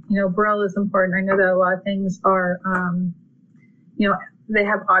 Braille is important. I know that a lot of things are, they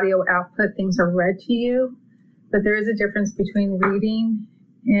have audio output, things are read to you, but there is a difference between reading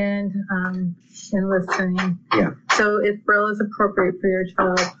and listening. Yeah. So if Braille is appropriate for your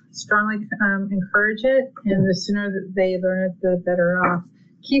child, strongly encourage it, and the sooner that they learn it, the better off.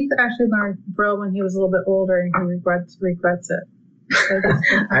 Keith actually learned Braille when he was a little bit older, and he regrets it. So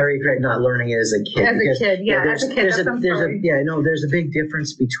I regret not learning it as a kid. There's a big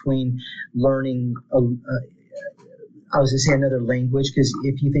difference between learning I was going to say another language, because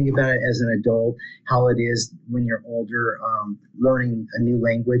if you think about it as an adult, how it is when you're older, learning a new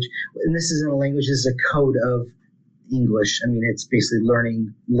language. And this isn't a language, this is a code of English. I mean, it's basically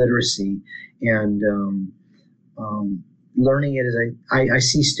learning literacy and learning it as I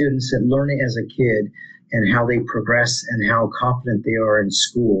see students that learn it as a kid and how they progress and how confident they are in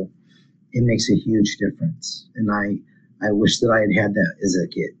school. It makes a huge difference. And I wish that I had that as a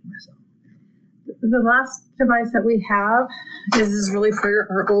kid myself. The last device that we have is really for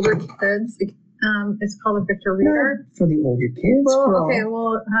our older kids. It's called a Victor Reader. For the older kids. I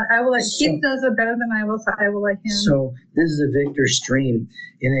will let Keith knows it better than I will, so I will let him. So this is a Victor Stream,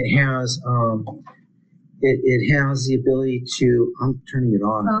 and it has it has the ability to. I'm turning it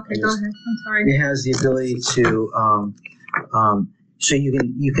on. Okay, go ahead. I'm sorry. It has the ability to so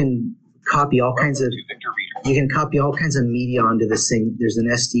you can copy all kinds of. You can copy all kinds of media onto this thing. There's an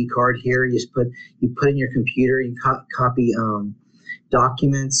SD card here. You put in your computer. You copy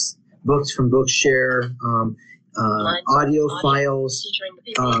documents, books from Bookshare, audio files.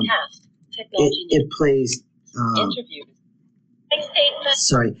 It plays.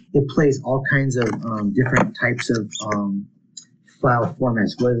 It plays all kinds of different types of file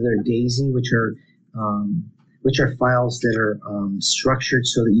formats, whether they're DAISY, which are files that are structured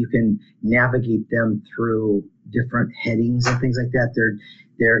so that you can navigate them through different headings and things like that.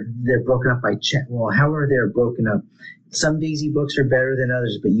 They're broken up by however they're broken up. Some DAISY books are better than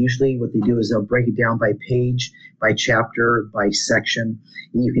others, but usually what they do is they'll break it down by page, by chapter, by section,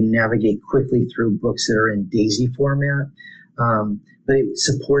 and you can navigate quickly through books that are in DAISY format. But it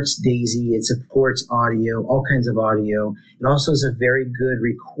supports DAISY, it supports audio, all kinds of audio. It also is a very good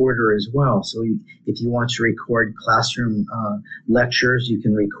recorder as well. So if you want to record classroom lectures, you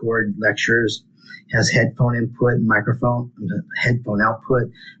can record lectures. It has headphone input, headphone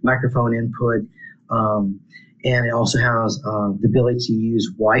output, microphone input, and it also has the ability to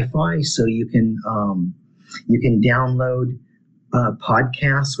use Wi-Fi, so you can download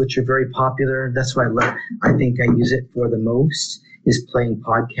podcasts, which are very popular. That's what I think I use it for the most, is playing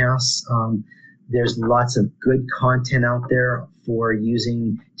podcasts. There's lots of good content out there for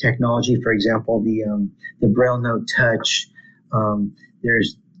using technology. For example, the Braille Note Touch.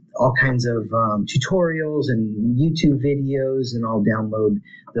 There's all kinds of tutorials and YouTube videos, and I'll download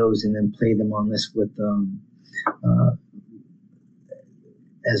those and then play them on this with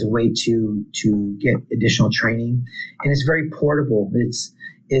as a way to get additional training. And it's very portable.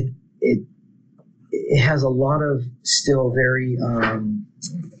 It has a lot of still very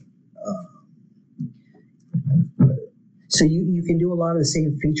so you can do a lot of the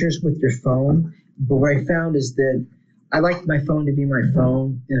same features with your phone, but what I found is that I like my phone to be my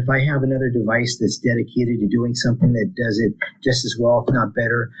phone, and if I have another device that's dedicated to doing something that does it just as well, if not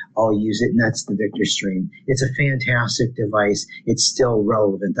better, I'll use it, and that's the Victor Stream. It's a fantastic device. It's still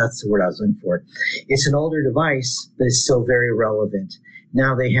relevant. That's the word I was looking for. It's an older device, but it's still very relevant.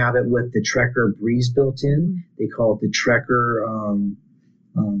 Now they have it with the Trekker Breeze built in. They call it the Trekker.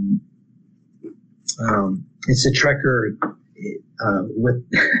 It's a Trekker with,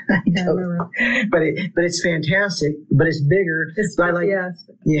 but it's fantastic. But it's bigger. It's so GPS.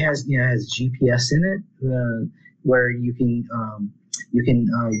 It has GPS in it, where you can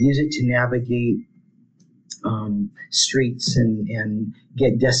use it to navigate streets and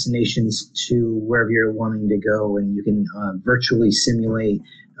get destinations to wherever you're wanting to go, and you can virtually simulate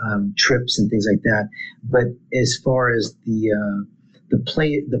trips and things like that. But as far as the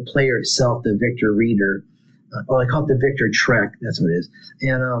player itself, the Victor Reader, I call it the Victor Trek. That's what it is,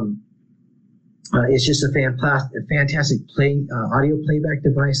 and it's just a fantastic audio playback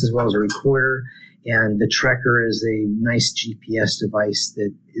device as well as a recorder. And the Trekker is a nice GPS device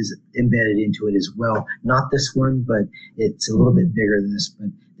that is embedded into it as well. Not this one, but it's a little bit bigger than this.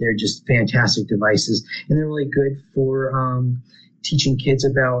 But they're just fantastic devices, and they're really good for teaching kids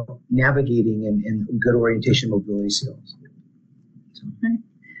about navigating and good orientation mobility skills. So. Okay.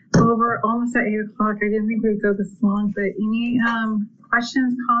 Well, we're almost at 8 o'clock. I didn't think we'd go this long, but any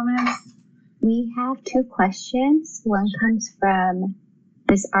questions, comments? We have 2 questions. One comes from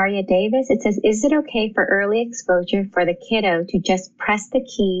Miss Aria Davis, it says, is it okay for early exposure for the kiddo to just press the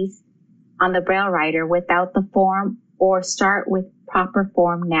keys on the Braille writer without the form, or start with proper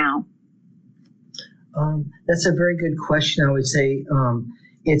form now? That's a very good question. I would say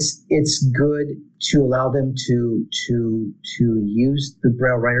it's good to allow them to use the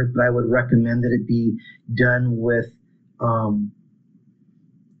Braille writer, but I would recommend that it be done with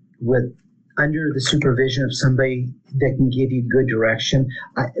under the supervision of somebody that can give you good direction.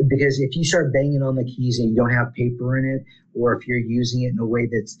 Because if you start banging on the keys and you don't have paper in it, or if you're using it in a way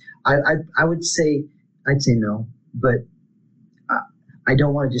that's, I would say, I'd say no, but I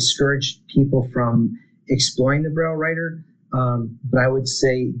don't want to discourage people from exploring the Braille writer. But I would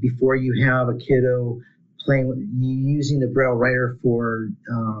say before you have a kiddo playing with, using the Braille writer for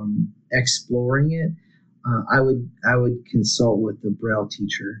exploring it, I would consult with the Braille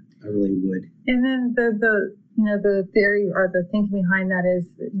teacher. I really would. And then the theory or the thinking behind that is,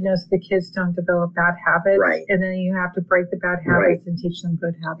 so the kids don't develop bad habits. Right. And then you have to break the bad habits and teach them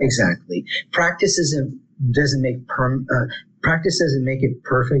good habits. Exactly. Practice doesn't make it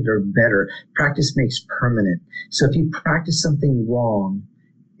perfect or better. Practice makes permanent. So if you practice something wrong,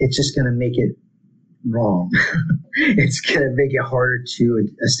 it's just going to make it wrong. It's going to make it harder to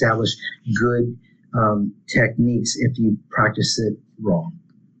establish good techniques if you practice it wrong.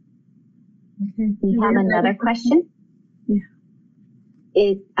 Okay. We have another question.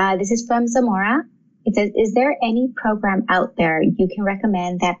 Yeah. This is from Zamora. It says, is there any program out there you can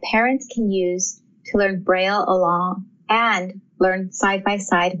recommend that parents can use to learn Braille along and learn side by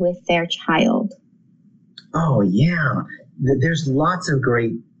side with their child? Oh, yeah. There's lots of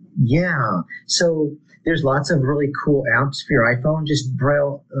great, So there's lots of really cool apps for your iPhone. Just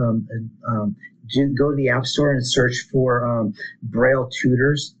Braille, go to the App Store and search for Braille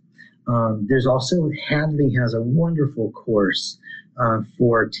tutors. There's also, Hadley has a wonderful course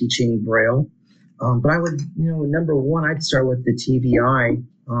for teaching Braille. But I would, number one, I'd start with the TVI.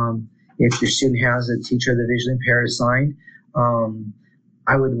 If your student has a teacher of the visually impaired assigned,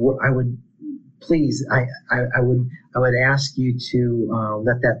 I would please, I would ask you to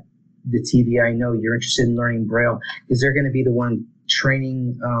let the TVI know you're interested in learning Braille, because they're going to be the one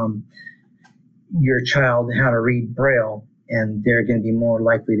training your child how to read Braille, and they're going to be more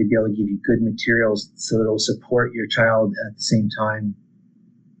likely to be able to give you good materials so it'll support your child at the same time.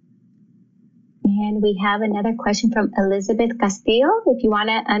 And we have another question from Elizabeth Castillo. If you want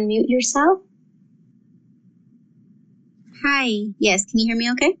to unmute yourself. Hi. Yes. Can you hear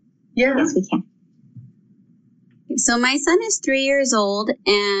me okay? Yeah. Yes, we can. So my son is 3 years old,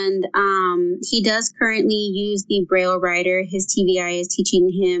 and he does currently use the Braille writer. His TVI is teaching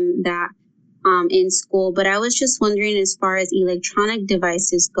him that in school. But I was just wondering, as far as electronic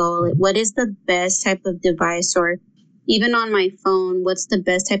devices go, what is the best type of device, or even on my phone, what's the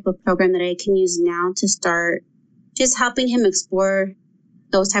best type of program that I can use now to start just helping him explore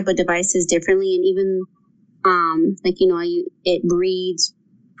those type of devices differently? And even it reads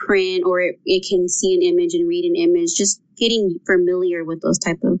print, or it can see an image and read an image, just getting familiar with those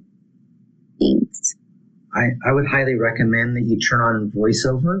type of things. I would highly recommend that you turn on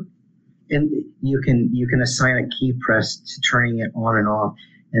VoiceOver, and you can assign a key press to turning it on and off.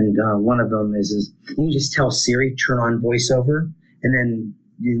 And one of them is you can just tell Siri, turn on VoiceOver, and then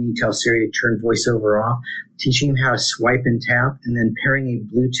you tell Siri to turn VoiceOver off, teaching him how to swipe and tap, and then pairing a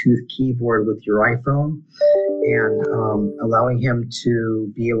Bluetooth keyboard with your iPhone, and allowing him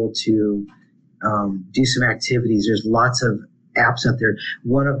to be able to do some activities. There's lots of apps out there.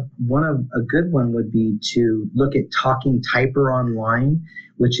 One of a good one would be to look at Talking Typer Online,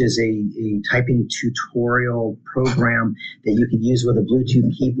 which is a typing tutorial program that you could use with a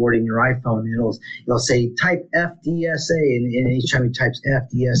Bluetooth keyboard in your iPhone. It'll say type FDSA, and each time he types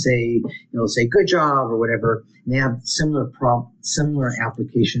FDSA, it'll say good job or whatever. And they have similar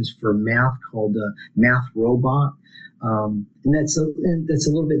applications for math called Math Robot. And that's a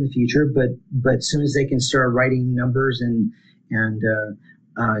little bit in the future, but as soon as they can start writing numbers and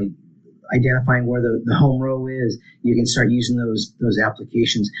identifying where the home row is, you can start using those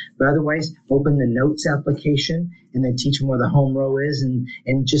applications. But otherwise, open the Notes application and then teach them where the home row is,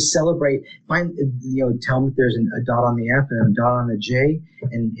 and just celebrate. Tell them that there's a dot on the F and a dot on the J,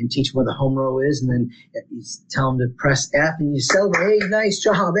 and teach them where the home row is, and then tell them to press F, and you celebrate. Hey, nice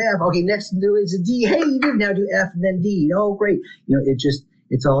job, F. Okay, next to do is a D. Hey, you did now do F and then D. Oh, great.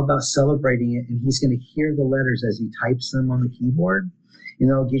 It's all about celebrating it, and he's going to hear the letters as he types them on the keyboard, and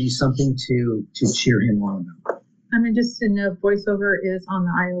that'll give you something to cheer him on about. I mean, just to know, VoiceOver is on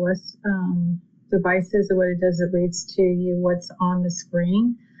the iOS devices, and what it does, it reads to you what's on the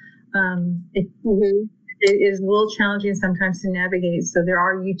screen. It it is a little challenging sometimes to navigate. So there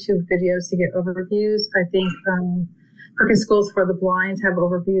are YouTube videos to get overviews. I think Perkins Schools for the Blind have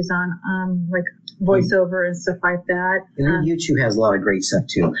overviews on like voiceover and stuff like that. And then YouTube has a lot of great stuff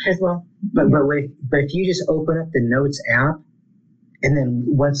too. As well. But if you just open up the Notes app, and then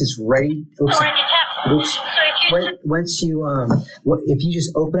once it's ready, once you if you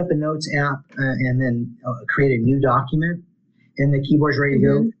just open up the Notes app and then create a new document, and the keyboard's ready to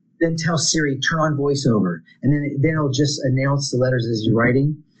go, then tell Siri turn on voiceover, and then it'll just announce the letters as you're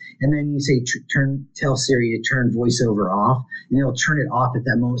writing, and then you say tell Siri to turn voiceover off, and it'll turn it off at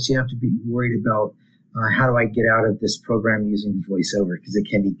that moment. So you have to be worried about how do I get out of this program using voiceover, because it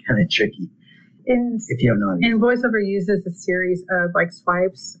can be kind of tricky. If you don't know. And VoiceOver uses a series of like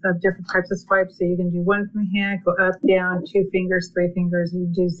swipes of different types of swipes. So you can do one from the hand, go up, down, 2 fingers, 3 fingers, you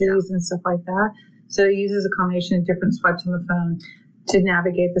do Z's and stuff like that. So it uses a combination of different swipes on the phone to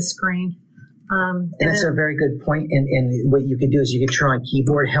navigate the screen. And that's a very good point. And what you can do is you can turn on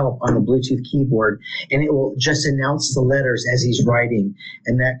keyboard help on the Bluetooth keyboard, and it will just announce the letters as he's writing.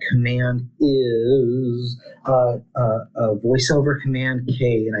 And that command is voiceover command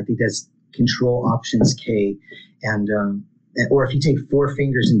K, and I think that's Control Options K, or if you take 4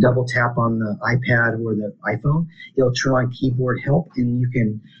 fingers and double tap on the iPad or the iPhone, it'll turn on keyboard help, and you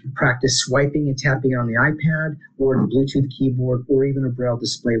can practice swiping and tapping on the iPad or the Bluetooth keyboard or even a Braille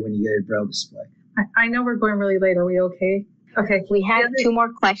display when you get a Braille display. I know we're going really late. Are we okay? Okay. We have 2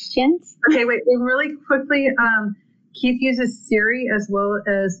 more questions. Okay, wait. And really quickly, Keith uses Siri as well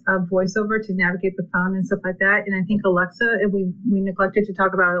as VoiceOver to navigate the phone and stuff like that. And I think Alexa, we neglected to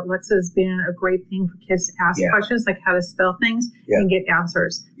talk about Alexa as being a great thing for kids to ask questions, like how to spell things and get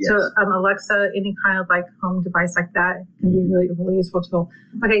answers. Yes. So Alexa, any kind of like home device like that can be really, really useful tool.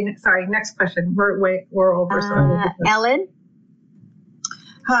 Okay, sorry, next question. We're over. Ellen?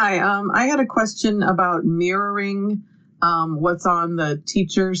 Hi, I had a question about mirroring what's on the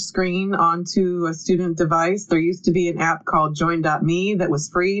teacher's screen onto a student device. There used to be an app called Join.me that was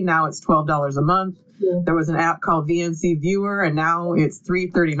free. Now it's $12 a month. Yeah. There was an app called VNC Viewer, and now it's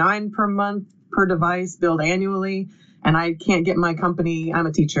 $3.39 per month per device billed annually. And I can't get my company, I'm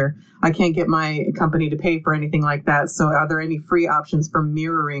a teacher, I can't get my company to pay for anything like that. So are there any free options for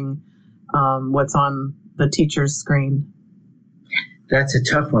mirroring what's on the teacher's screen? That's a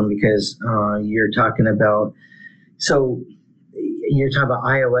tough one because you're talking about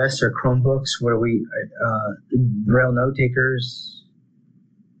iOS or Chromebooks where we Braille note takers.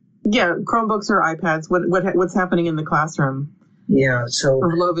 Yeah, Chromebooks or iPads. What's happening in the classroom? Yeah, so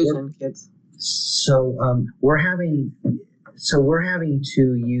for low vision kids. So we're having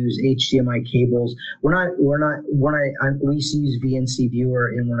to use HDMI cables. We used to use VNC Viewer,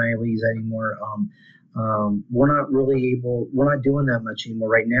 and we're not able to use that anymore. We're not doing that much anymore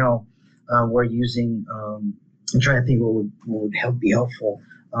right now. We're using. I'm trying to think what would be helpful.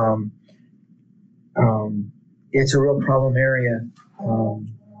 It's a real problem area.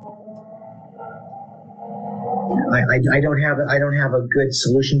 I don't have a good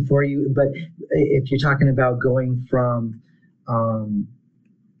solution for you. But if you're talking about going from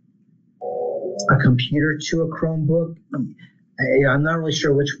a computer to a Chromebook, I'm not really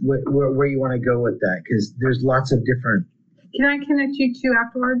sure where you want to go with that, because there's lots of different. Can I connect you two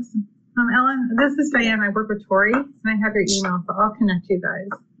afterwards? Ellen, this is Diane. I work with Tori, and I have your email, so I'll connect you guys.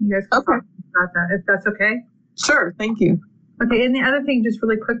 You guys can talk about that, if that's okay. Sure, thank you. Okay, and the other thing, just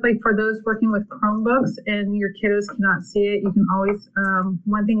really quickly, for those working with Chromebooks and your kiddos cannot see it, you can always,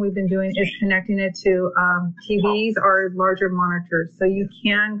 one thing we've been doing is connecting it to TVs or larger monitors. So you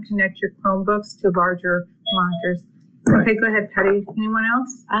can connect your Chromebooks to larger monitors. Right. Okay, go ahead, Patty. Anyone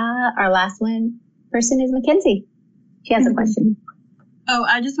else? Our last person is Mackenzie. She has a question. Oh,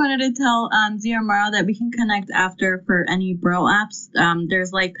 I just wanted to tell Zia and Mara that we can connect after for any Braille apps.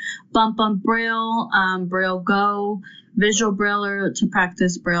 There's like Bump Braille, Braille Go, Visual Brailler to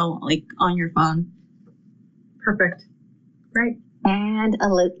practice Braille like on your phone. Perfect. Great. And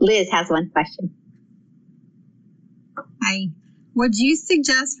Liz has one question. Hi. Would you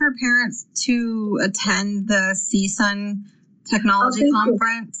suggest for parents to attend the CSUN Technology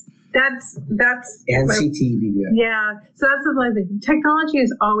Conference? That's and CTV. Yeah. So that's the thing. Technology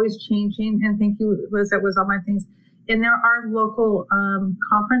is always changing, and thank you, Liz. That was all my things. And there are local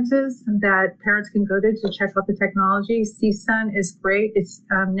conferences that parents can go to check out the technology. CSUN is great. It's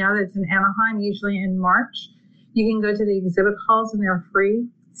now that it's in Anaheim, usually in March. You can go to the exhibit halls, and they're free.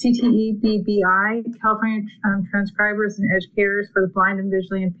 CTEBBI, California Transcribers and Educators for the Blind and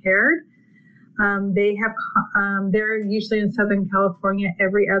Visually Impaired. They're usually in Southern California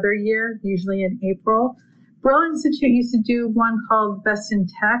every other year, usually in April. Braille Institute used to do one called Best in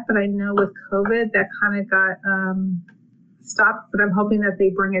Tech, but I know with COVID that kind of got stopped. But I'm hoping that they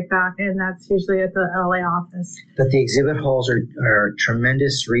bring it back, and that's usually at the LA office. But the exhibit halls are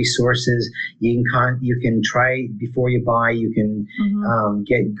tremendous resources. You can try before you buy. You can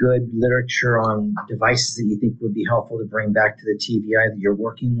get good literature on devices that you think would be helpful to bring back to the TVI that you're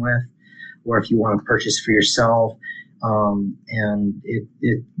working with, or if you want to purchase for yourself. And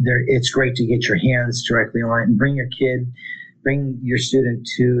it's great to get your hands directly on it and bring your student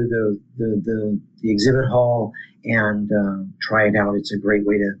to the exhibit hall and try it out. It's a great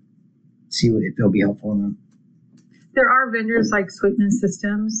way to see if they'll be helpful in them. There are vendors like Sweetman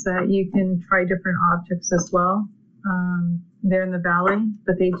Systems that you can try different objects as well. They're in the Valley,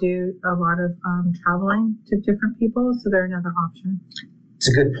 but they do a lot of traveling to different people, so they're another option. It's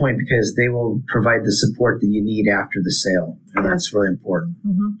a good point because they will provide the support that you need after the sale, and that's really important.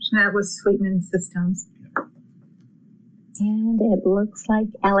 That was Sweetman Systems. And it looks like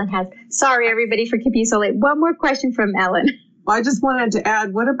Ellen has. Sorry, everybody, for keeping you so late. One more question from Ellen. Well, I just wanted to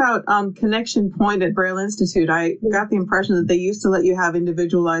add, what about Connection Point at Braille Institute? I got the impression that they used to let you have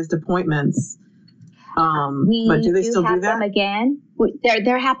individualized appointments. But do they still do that? Them again.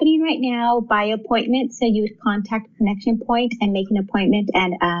 They're happening right now by appointment. So you would contact Connection Point and make an appointment,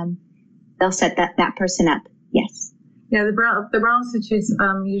 and they'll set that person up. Yes. Yeah, the Braille Institutes,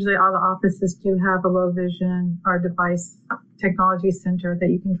 usually all the offices do have a low vision or device technology center that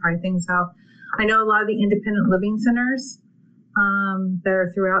you can try things out. I know a lot of the independent living centers that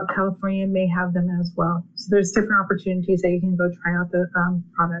are throughout California may have them as well. So there's different opportunities that you can go try out the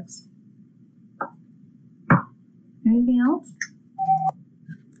products. Anything else? I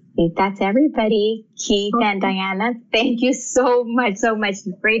think that's everybody. Keith and Diana, thank you so much.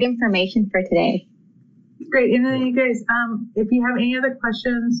 Great information for today. Great. And then you guys, if you have any other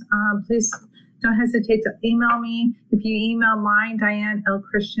questions, please don't hesitate to email me. If you email mine,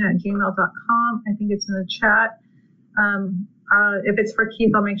 dianelchristian@gmail.com, I think it's in the chat. If it's for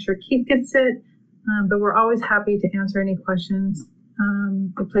Keith, I'll make sure Keith gets it. But we're always happy to answer any questions.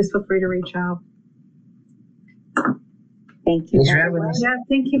 But please feel free to reach out. Thank you. Thanks for having us. Yeah,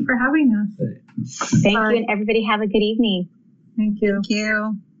 thank you for having us. Thank you, and everybody have a good evening. Thank you. Thank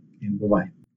you. Bye-bye.